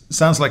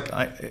 Sounds like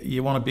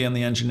you want to be in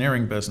the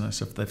engineering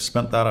business if they've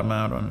spent that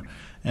amount on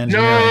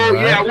engineering. No,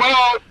 right? yeah,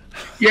 well,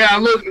 yeah.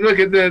 Look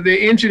at the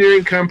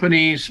engineering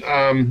companies.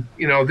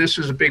 This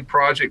is a big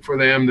project for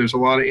them. There's a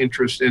lot of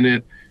interest in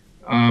it,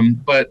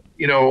 but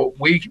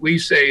we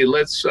say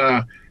let's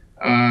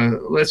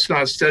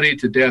not study it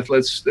to death.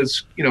 Let's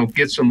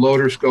get some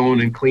loaders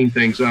going and clean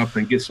things up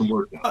and get some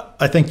work done.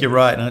 I think you're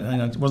right,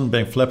 and I wasn't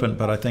being flippant,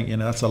 but I think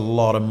that's a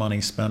lot of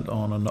money spent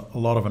on a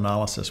lot of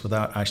analysis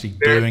without actually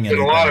doing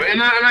anything. A lot of,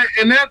 and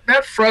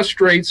that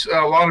frustrates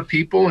a lot of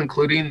people,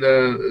 including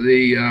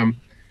the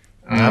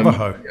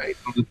Navajo,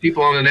 the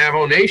people on the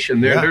Navajo Nation.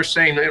 They're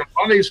saying a lot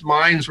of these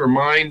mines were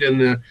mined in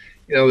the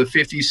the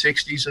 50s,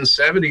 60s, and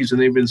 70s,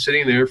 and they've been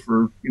sitting there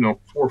for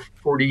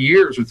 40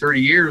 years or 30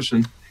 years,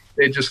 and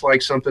they just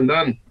like something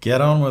done.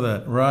 Get on with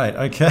it. Right.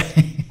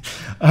 Okay.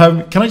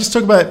 Can I just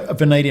talk about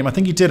vanadium? I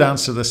think you did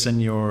answer this in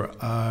your,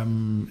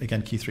 again,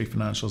 Q3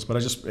 financials, but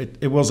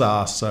it was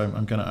asked, so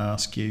I'm going to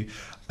ask you.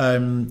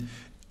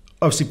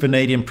 Obviously,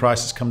 vanadium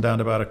prices come down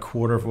to about a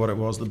quarter of what it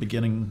was at the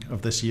beginning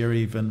of this year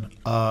even.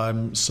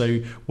 So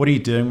what are you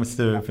doing with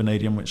the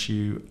vanadium which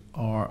you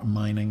are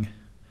mining?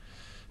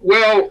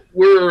 Well,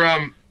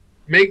 we're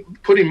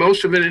putting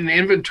most of it in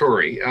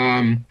inventory.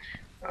 I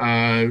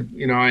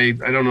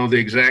don't know the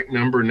exact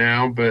number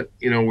now, but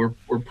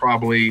we're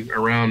probably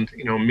around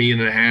 1.5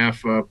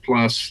 million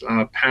plus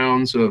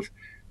pounds of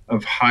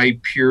high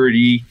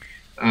purity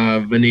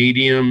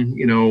vanadium.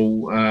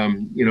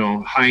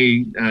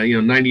 High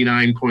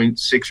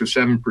 99.6 or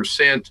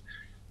 7%.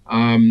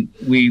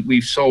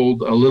 We've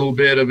sold a little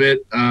bit of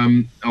it,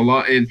 a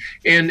lot,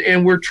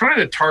 and we're trying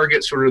to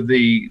target sort of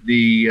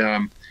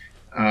the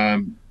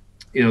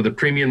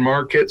premium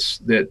markets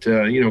that,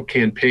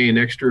 can pay an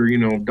extra,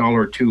 $1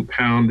 or $2 a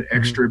pound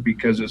extra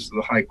because it's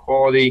the high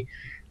quality.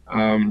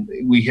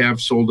 We have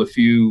sold a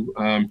few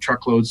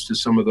truckloads to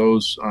some of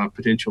those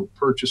potential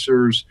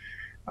purchasers.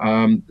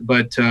 It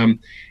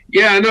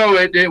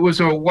was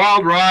a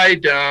wild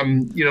ride.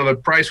 The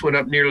price went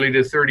up nearly to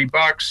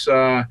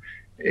 $30.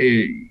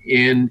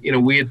 And,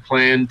 we had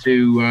planned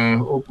to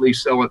hopefully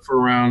sell it for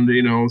around,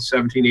 $17,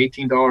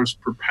 $18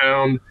 per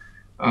pound.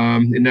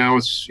 And now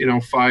it's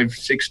 $5,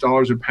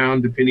 $6 a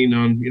pound, depending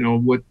on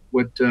what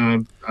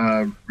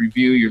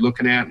review you're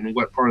looking at and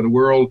what part of the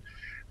world.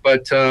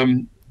 But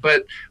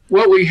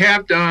what we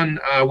have done,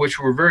 which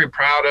we're very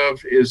proud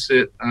of, is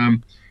that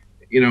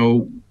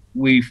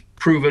we've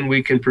proven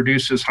we can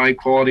produce this high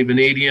quality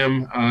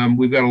vanadium.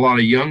 We've got a lot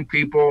of young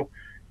people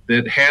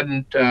that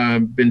hadn't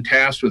been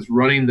tasked with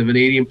running the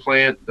vanadium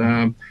plant,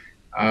 and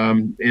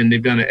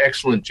they've done an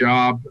excellent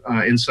job.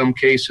 In some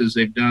cases,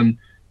 they've done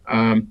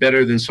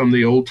better than some of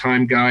the old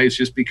time guys,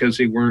 just because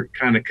they weren't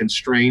kind of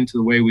constrained to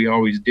the way we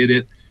always did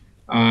it.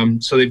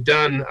 So they've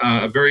done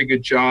a very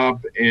good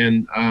job,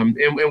 and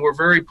we're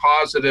very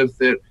positive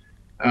that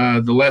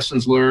the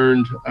lessons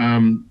learned,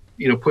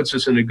 puts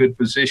us in a good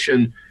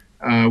position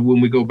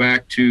when we go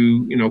back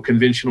to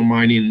conventional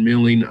mining and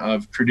milling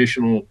of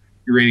traditional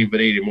uranium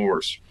vanadium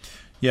ores.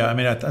 Yeah, I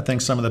mean, I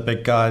think some of the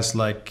big guys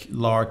like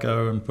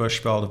Largo and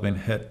Bushveld have been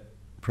hit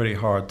pretty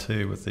hard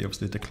too with the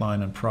obviously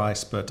decline in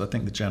price, but I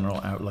think the general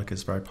outlook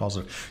is very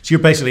positive. So you're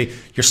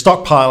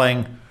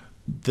stockpiling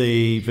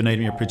the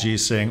vanadium you're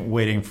producing,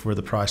 waiting for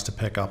the price to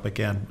pick up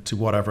again to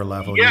whatever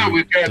level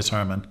you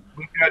determine.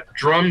 We've got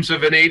drums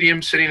of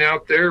vanadium sitting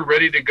out there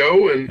ready to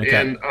go,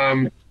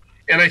 and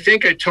I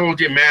think I told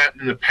you, Matt,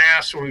 in the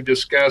past when we've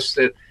discussed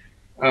that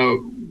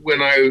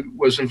when I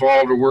was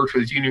involved or worked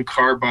with Union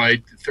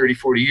Carbide 30,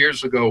 40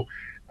 years ago,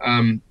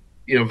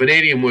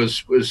 vanadium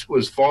was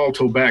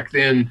volatile back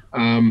then,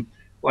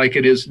 like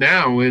it is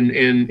now.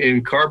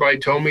 And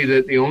Carbide told me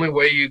that the only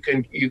way you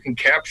can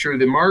capture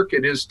the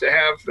market is to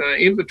have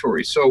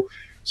inventory. So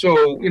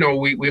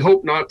we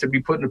hope not to be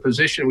put in a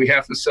position we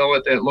have to sell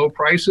it at low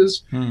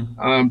prices.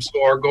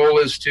 So our goal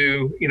is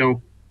to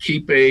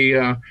keep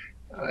a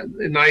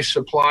nice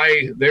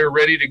supply there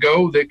ready to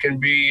go that can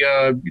be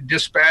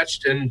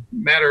dispatched in a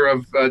matter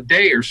of a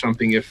day or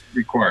something if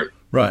required.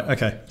 Right.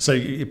 Okay. So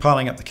you're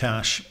piling up the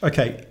cash.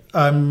 Okay.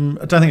 I don't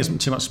think there's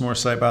too much more to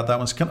say about that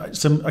one.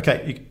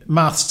 Okay.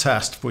 Maths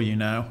test for you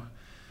now,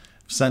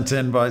 sent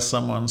in by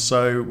someone.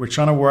 So we're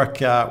trying to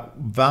work out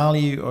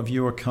value of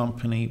your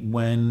company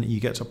when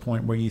you get to a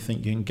point where you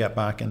think you can get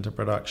back into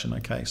production.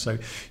 Okay. So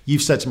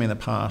you've said to me in the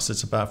past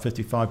it's about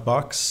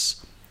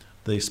 $55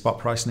 the spot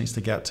price needs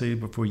to get to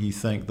before you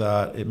think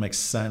that it makes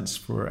sense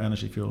for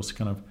Energy Fuels to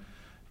kind of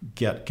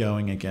get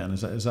going again.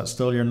 Is that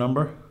still your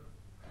number?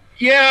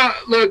 Yeah,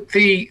 look,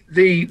 the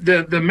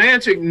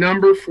magic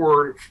number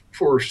for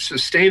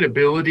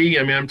sustainability.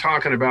 I mean, I'm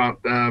talking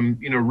about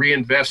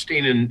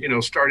reinvesting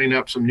and starting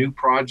up some new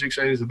projects.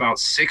 I think it's about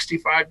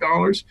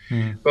 $65.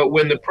 But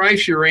when the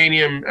price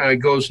uranium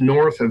goes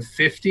north of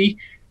 50,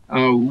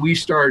 we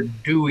start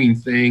doing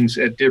things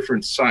at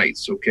different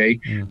sites.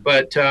 Okay,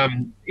 but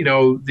the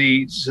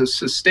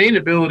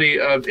sustainability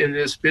of in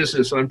this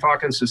business, and I'm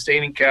talking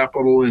sustaining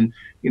capital and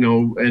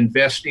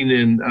investing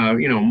in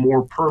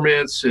more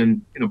permits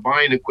and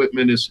buying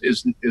equipment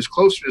is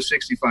closer to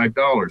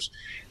 $65.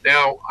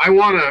 Now, I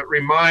want to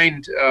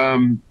remind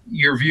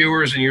your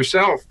viewers and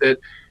yourself that,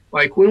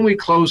 like, when we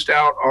closed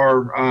out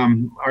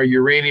our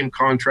uranium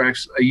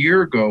contracts a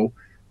year ago,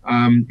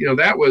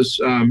 that was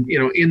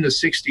in the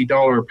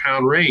 $60 a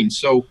pound range.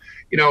 So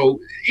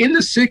in the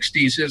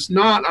 60s is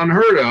not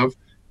unheard of.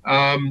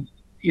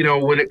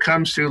 When it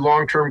comes to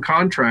long-term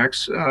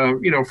contracts,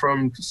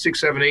 from 6,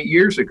 7, 8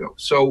 years ago.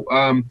 So,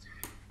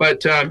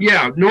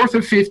 north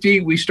of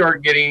 50, we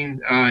start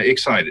getting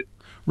excited.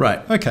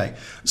 Right. Okay.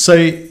 So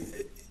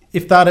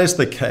if that is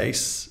the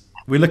case,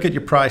 we look at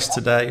your price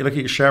today, you look at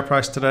your share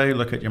price today, you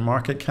look at your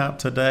market cap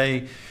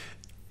today,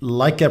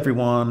 like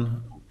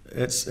everyone,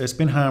 it's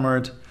been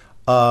hammered.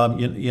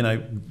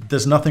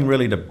 There's nothing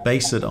really to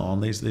base it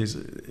on. These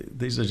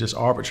are just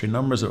arbitrary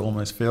numbers. It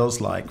almost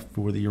feels like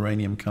for the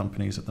uranium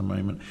companies at the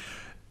moment.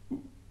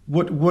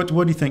 What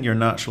do you think your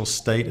natural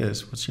state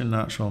is? What's your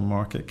natural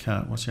market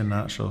cap? What's your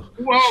natural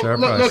share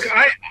price? Look,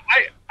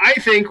 I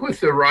think with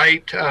the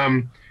right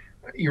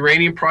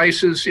uranium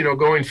prices,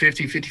 going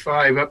 50,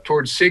 55 up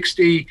towards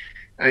 60,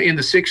 in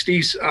the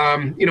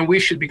 60s, we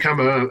should become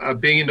a $1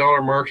 billion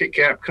market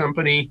cap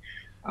company.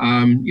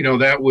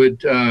 That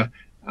would.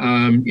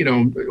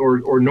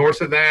 Or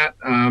north of that.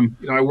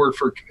 I worked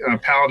for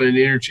Paladin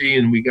Energy,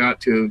 and we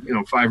got to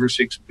 $5 or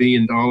 $6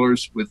 billion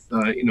with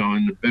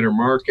in the better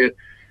market.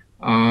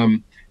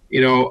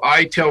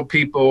 I tell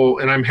people,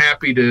 and I'm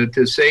happy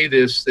to say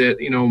this, that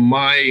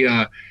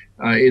my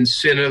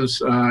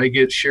incentives, I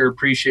get share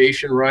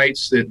appreciation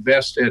rights that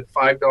vest at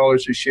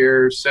 $5 a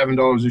share,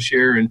 $7 a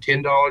share, and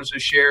 $10 a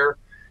share.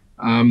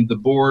 The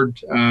board,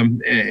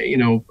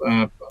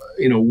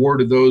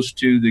 awarded those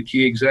to the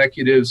key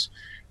executives.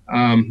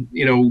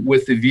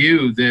 With the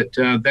view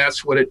that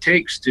that's what it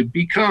takes to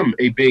become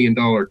a $1 billion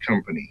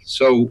company.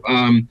 So,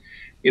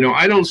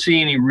 I don't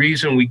see any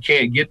reason we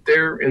can't get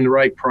there in the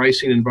right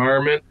pricing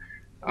environment.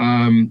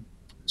 I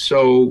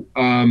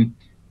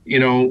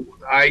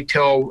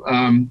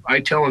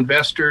tell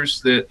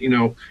investors that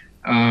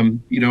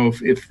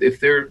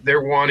if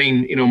they're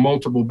wanting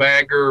multiple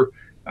bagger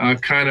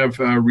kind of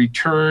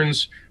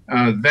returns,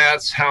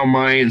 that's how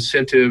my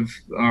incentive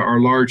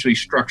are largely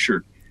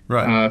structured.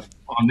 Right.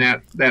 On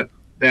that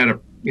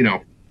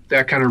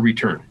kind of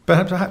return.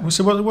 But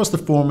so what's the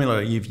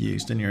formula you've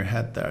used in your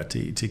head there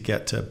to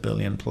get to $1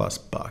 billion plus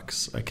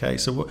bucks? Okay,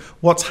 so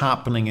what's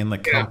happening in the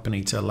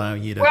company to allow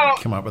you to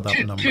come up with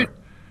that number?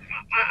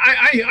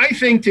 I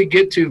think to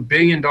get to $1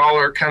 billion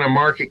kind of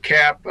market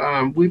cap,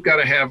 we've got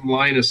to have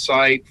line of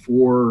sight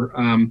for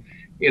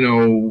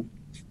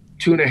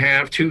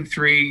 2.5, 2,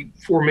 3,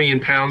 4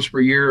 million pounds per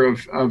year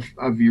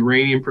of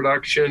uranium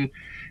production.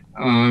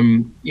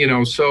 I'm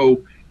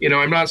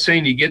not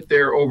saying you get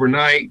there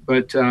overnight,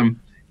 but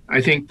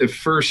I think the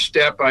first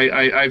step,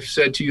 I've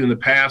said to you in the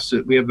past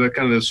that we have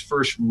this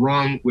first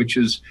rung, which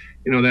is,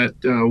 that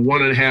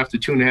 1.5 to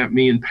 2.5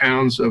 million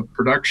pounds of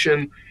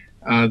production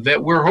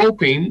that we're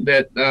hoping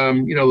that,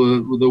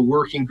 the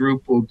working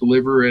group will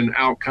deliver an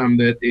outcome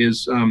that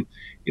is, kind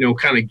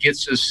of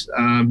gets us,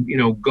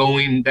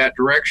 going that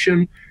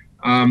direction.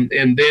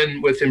 And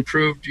then with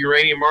improved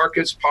uranium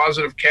markets,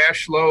 positive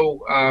cash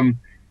flow,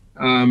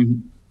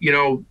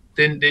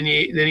 then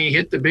you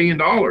hit the $1 billion.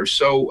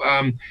 So,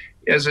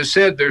 as I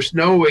said, there's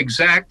no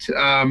exact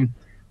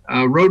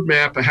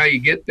roadmap of how you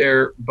get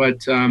there.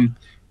 But,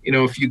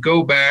 if you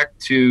go back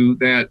to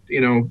that,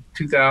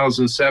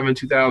 2007,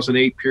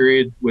 2008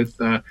 period with,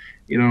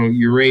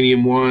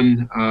 Uranium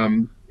One,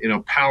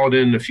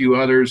 Paladin, a few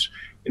others,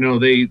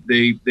 they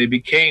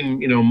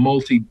became,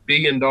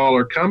 multi-billion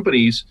dollar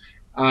companies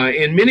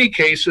in many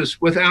cases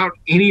without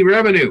any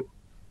revenue.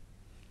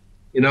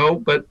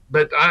 But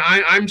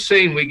I'm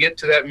saying we get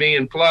to that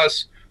million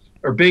plus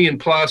or billion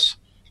plus,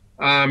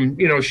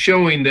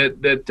 showing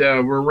that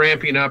we're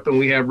ramping up and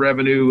we have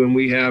revenue and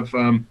we have,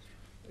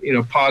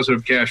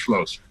 positive cash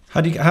flows.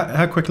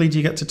 How quickly do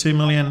you get to 2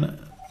 million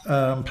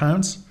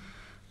pounds?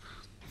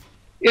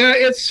 Yeah,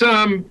 it's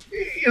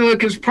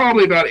it's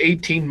probably about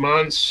 18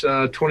 months,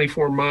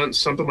 24 months,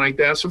 something like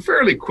that. So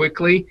fairly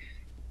quickly.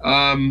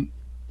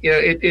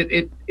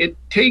 It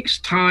takes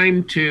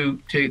time to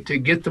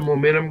get the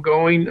momentum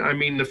going. I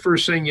mean, the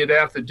first thing you'd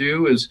have to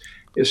do is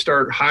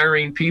start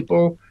hiring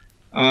people.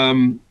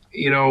 The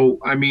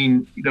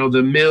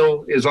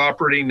mill is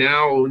operating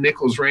now.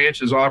 Nichols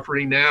Ranch is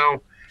operating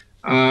now.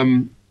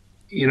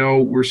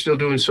 We're still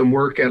doing some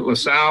work at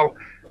LaSalle.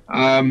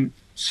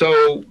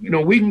 So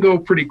we can go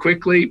pretty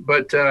quickly,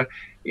 but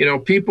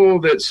people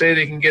that say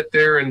they can get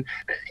there in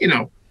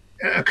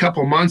a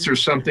couple months or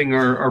something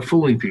are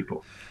fooling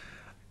people.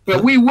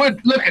 But we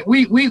would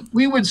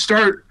we would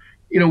start,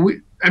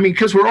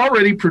 because we're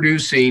already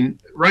producing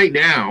right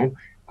now.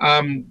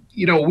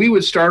 We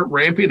would start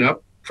ramping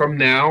up from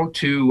now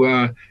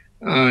to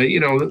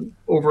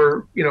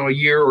over a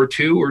year or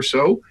two or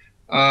so.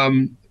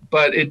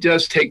 But it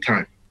does take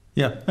time.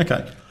 Yeah.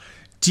 Okay.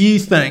 Do you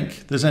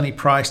think there's any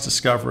price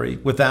discovery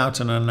without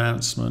an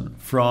announcement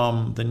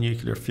from the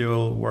Nuclear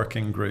Fuel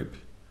Working Group?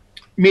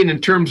 You mean in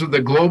terms of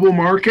the global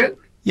market?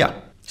 Yeah.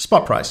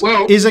 Spot price.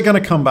 Well, is it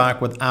going to come back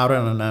without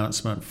an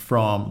announcement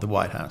from the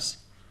White House?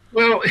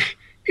 Well,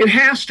 it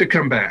has to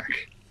come back.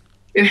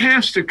 It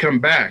has to come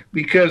back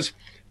because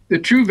the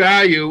true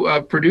value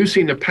of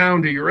producing a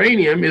pound of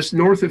uranium is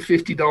north of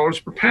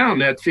 $50 per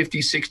pound, at $50,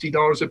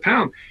 $60 a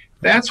pound.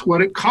 That's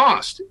what it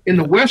costs in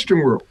the Western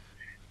world.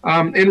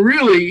 And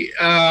really,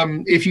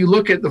 if you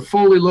look at the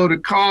fully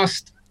loaded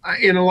cost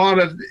in a lot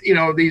of,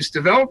 these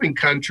developing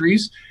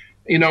countries,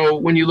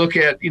 when you look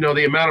at,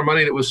 the amount of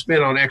money that was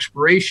spent on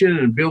exploration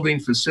and building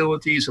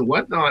facilities and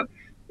whatnot,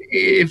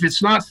 if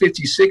it's not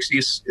 50, 60,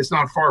 it's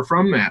not far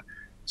from that.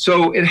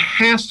 So it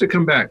has to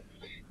come back.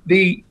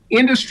 The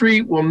industry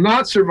will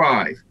not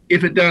survive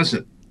if it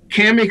doesn't.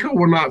 Cameco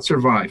will not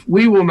survive.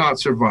 We will not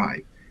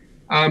survive.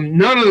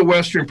 None of the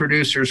Western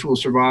producers will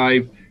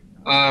survive.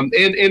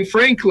 And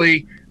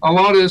frankly, a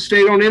lot of the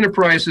state-owned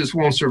enterprises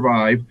won't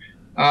survive.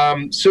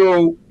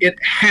 So it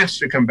has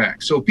to come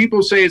back. So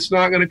people say it's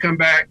not going to come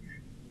back.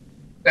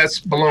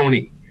 That's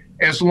baloney.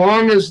 As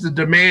long as the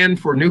demand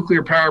for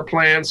nuclear power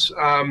plants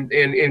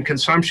and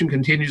consumption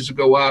continues to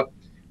go up,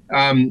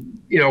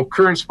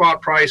 current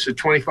spot price at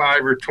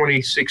 $25 or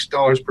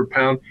 $26 per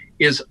pound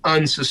is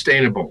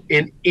unsustainable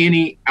in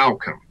any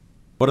outcome.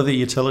 What are the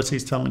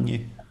utilities telling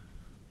you?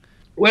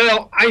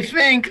 Well, I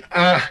think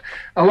a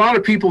lot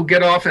of people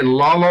get off in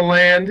la-la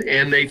land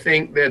and they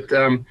think that,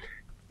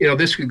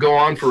 this could go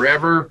on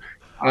forever,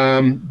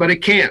 but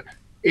it can't.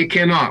 It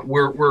cannot.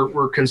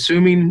 We're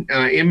consuming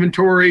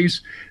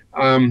inventories.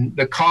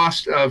 The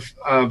cost of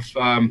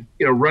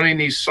running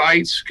these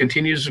sites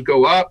continues to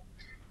go up.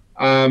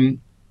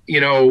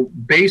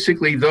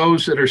 Basically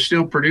those that are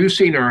still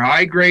producing are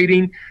high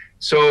grading.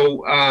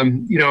 So,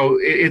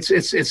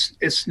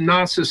 it's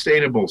not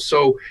sustainable.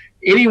 So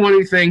anyone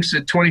who thinks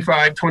that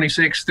 $25,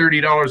 $26,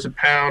 $30 a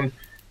pound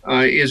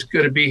is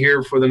going to be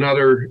here for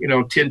another,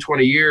 10,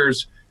 20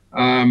 years.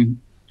 I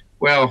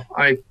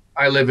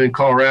live in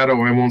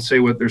Colorado. I won't say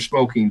what they're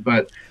smoking,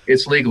 but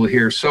it's legal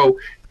here. So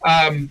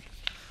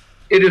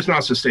it is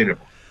not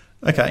sustainable.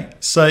 Okay.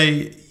 So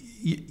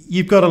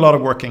you've got a lot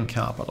of working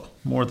capital,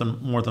 more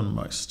than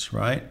most,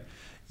 right?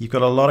 You've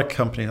got a lot of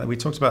companies. We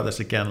talked about this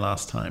again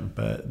last time,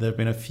 but there have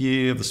been a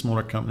few of the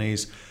smaller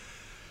companies.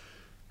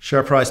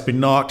 Share price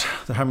been knocked.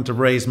 They're having to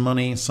raise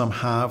money. Some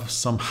have,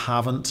 some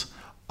haven't.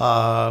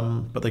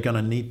 But they're going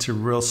to need to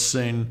real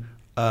soon.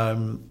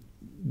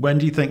 When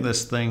do you think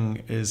this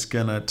thing is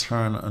going to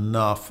turn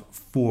enough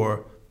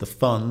for the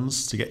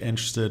funds to get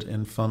interested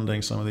in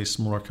funding some of these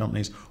smaller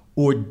companies?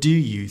 Or do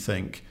you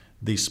think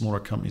these smaller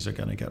companies are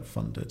going to get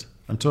funded?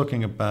 I'm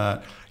talking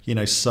about,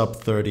 sub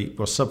 30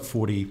 or sub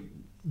 40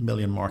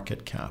 million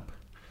market cap.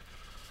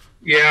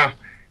 Yeah.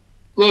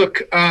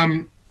 Look,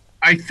 I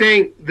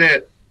think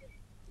that,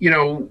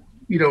 and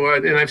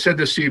I've said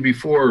this to you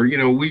before,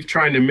 we've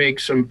tried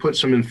to put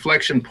some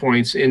inflection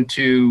points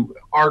into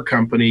our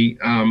company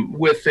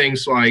with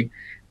things like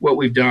what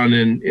we've done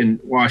in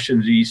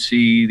Washington,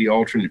 D.C., the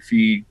alternate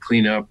feed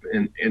cleanup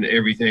and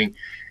everything.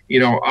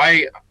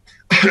 I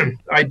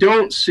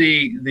don't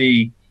see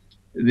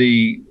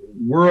the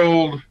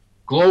world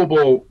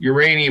global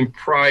uranium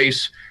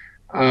price,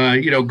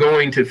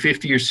 going to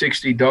 $50 or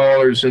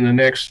 $60 in the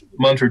next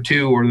month or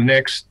two or the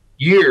next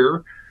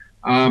year.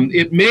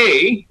 It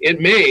may,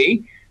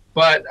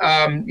 but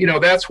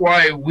that's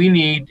why we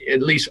need,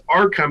 at least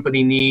our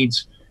company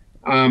needs,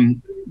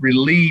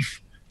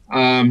 relief,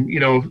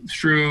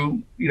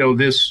 through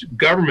this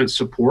government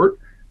support,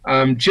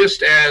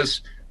 just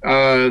as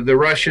the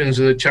Russians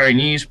and the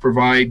Chinese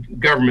provide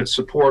government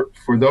support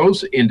for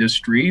those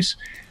industries.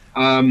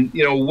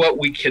 What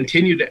we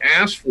continue to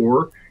ask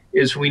for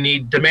is we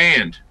need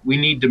demand. We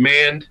need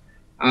demand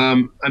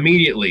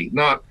immediately,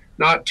 not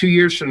 2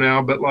 years from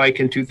now, but like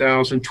in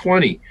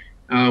 2020.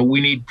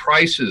 We need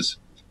prices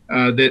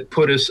that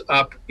put us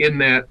up in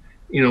that,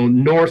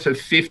 north of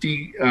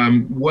 50,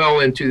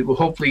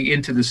 hopefully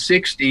into the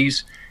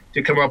 60s,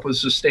 to come up with a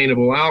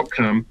sustainable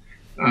outcome,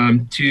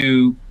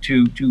 to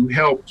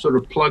help sort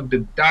of plug the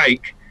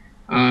dike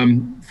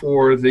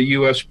for the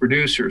U.S.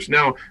 producers.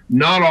 Now,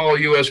 not all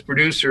U.S.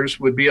 producers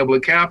would be able to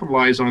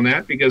capitalize on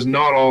that because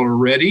not all are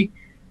ready.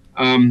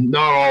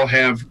 Not all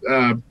have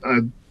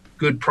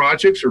good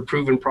projects or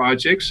proven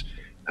projects,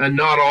 and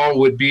not all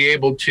would be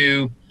able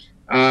to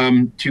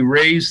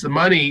raise the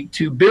money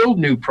to build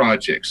new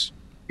projects.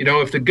 You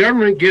know, if the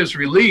government gives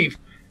relief,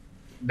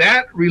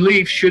 that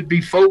relief should be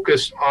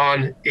focused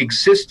on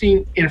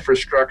existing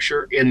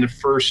infrastructure in the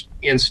first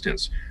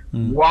instance.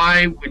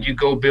 Why would you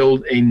go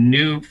build a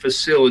new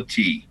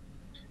facility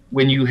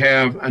when you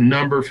have a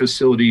number of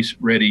facilities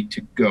ready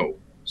to go?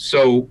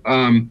 So,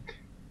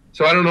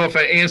 so I don't know if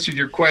I answered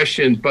your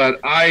question, but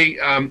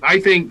I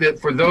think that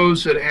for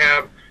those that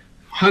have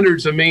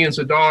hundreds of millions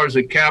of dollars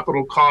of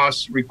capital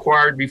costs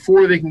required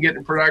before they can get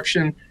in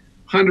production,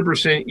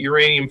 100%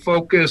 uranium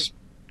focused,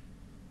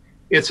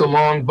 it's a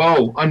long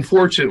bow,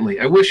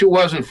 unfortunately. I wish it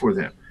wasn't for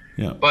them,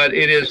 but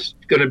it is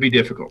going to be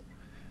difficult.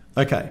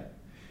 Okay.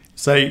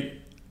 So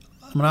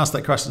I'm going to ask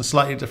that question a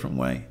slightly different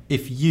way.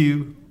 If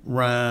you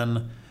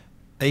ran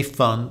a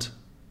fund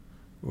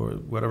or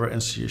whatever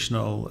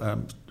institutional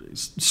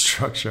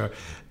structure,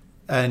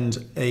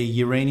 and a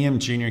uranium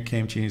junior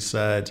came to you and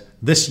said,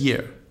 this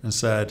year, and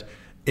said,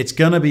 it's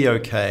going to be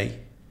okay,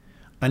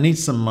 I need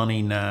some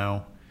money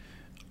now,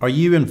 are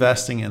you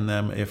investing in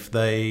them if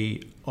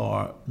they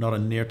are not a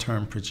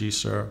near-term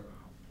producer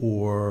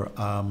or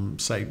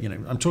say, you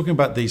know, I'm talking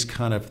about these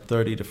kind of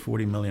 30 to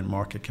 40 million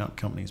market cap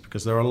companies,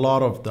 because there are a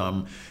lot of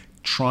them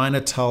trying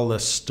to tell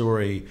this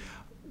story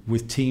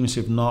with teams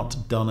who've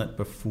not done it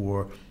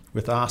before,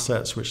 with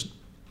assets which,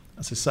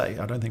 as I say,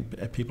 I don't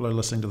think people are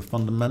listening to the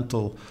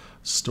fundamental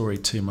story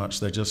too much.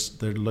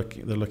 They're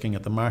looking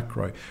at the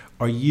macro.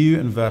 Are you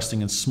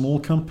investing in small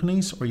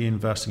companies, or are you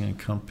investing in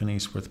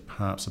companies with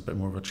perhaps a bit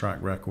more of a track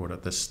record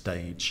at this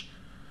stage?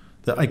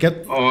 I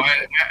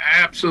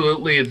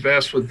absolutely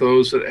invest with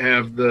those that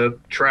have the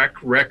track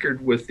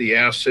record with the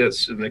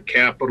assets and the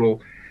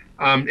capital.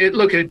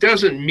 It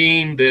doesn't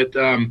mean that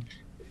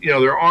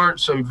there aren't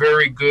some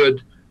very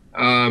good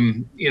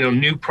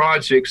new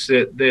projects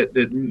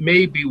that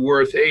may be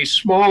worth a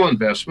small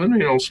investment,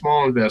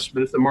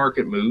 if the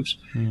market moves.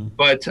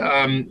 But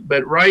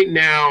right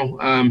now,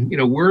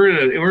 we're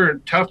in a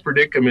tough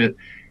predicament.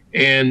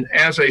 And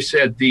as I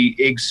said, the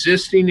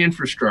existing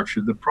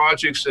infrastructure, the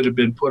projects that have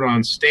been put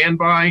on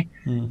standby,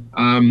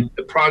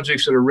 the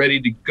projects that are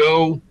ready to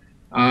go,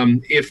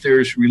 if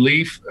there's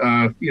relief,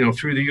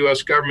 through the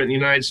U.S. government in the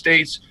United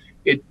States,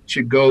 it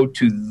should go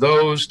to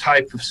those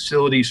type of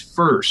facilities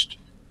first,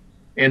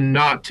 and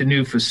not to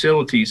new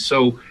facilities.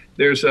 So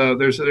there's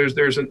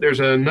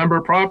a number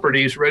of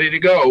properties ready to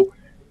go,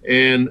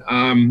 and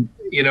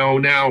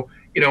now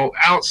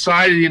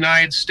outside of the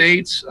United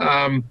States,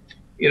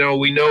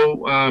 we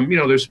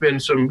know there's been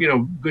some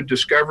good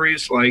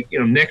discoveries, like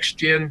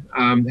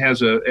NextGen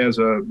has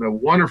a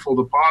wonderful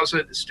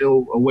deposit. It's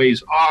still a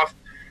ways off.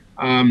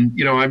 I'm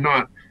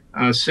not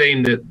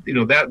saying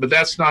that but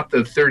that's not the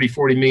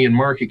 30-40 million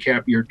market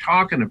cap you're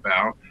talking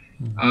about.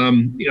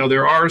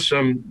 There are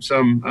some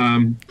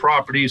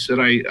properties that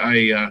I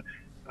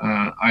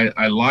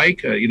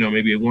like,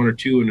 maybe one or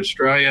two in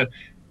Australia,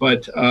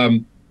 but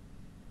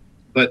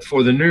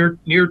for the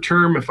near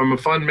term, if I'm a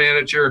fund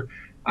manager,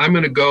 I'm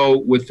going to go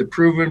with the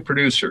proven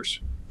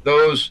producers,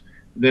 those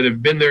that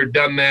have been there,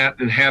 done that,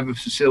 and have the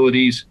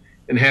facilities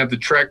and have the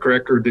track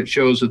record that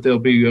shows that they'll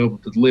be able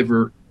to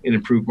deliver an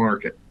improved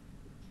market.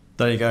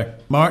 There you go.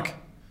 Mark,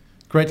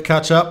 great to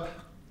catch up.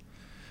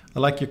 I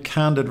like your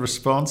candid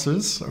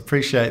responses. I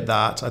appreciate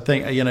that. I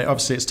think,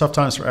 obviously it's tough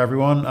times for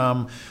everyone.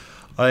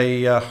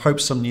 I hope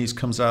some news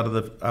comes out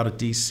of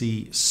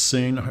DC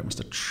soon. I hope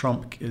Mr.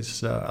 Trump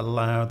is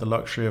allowed the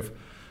luxury of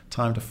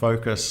time to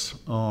focus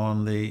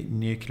on the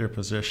nuclear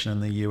position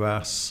in the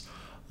US.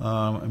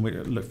 And we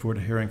look forward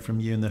to hearing from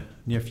you in the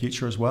near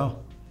future as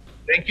well.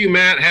 Thank you,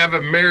 Matt. Have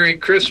a Merry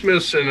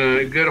Christmas and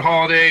a good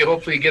holiday.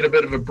 Hopefully you get a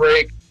bit of a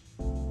break.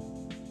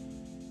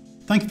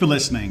 Thank you for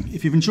listening.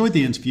 If you've enjoyed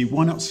the interview,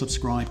 why not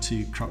subscribe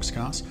to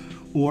Cruxcast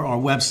or our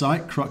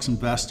website,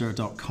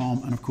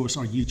 cruxinvestor.com, and of course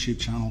our YouTube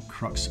channel,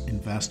 Crux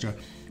Investor.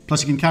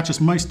 Plus you can catch us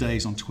most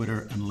days on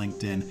Twitter and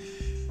LinkedIn.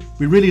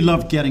 We really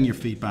love getting your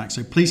feedback,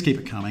 so please keep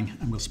it coming,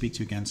 and we'll speak to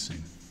you again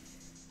soon.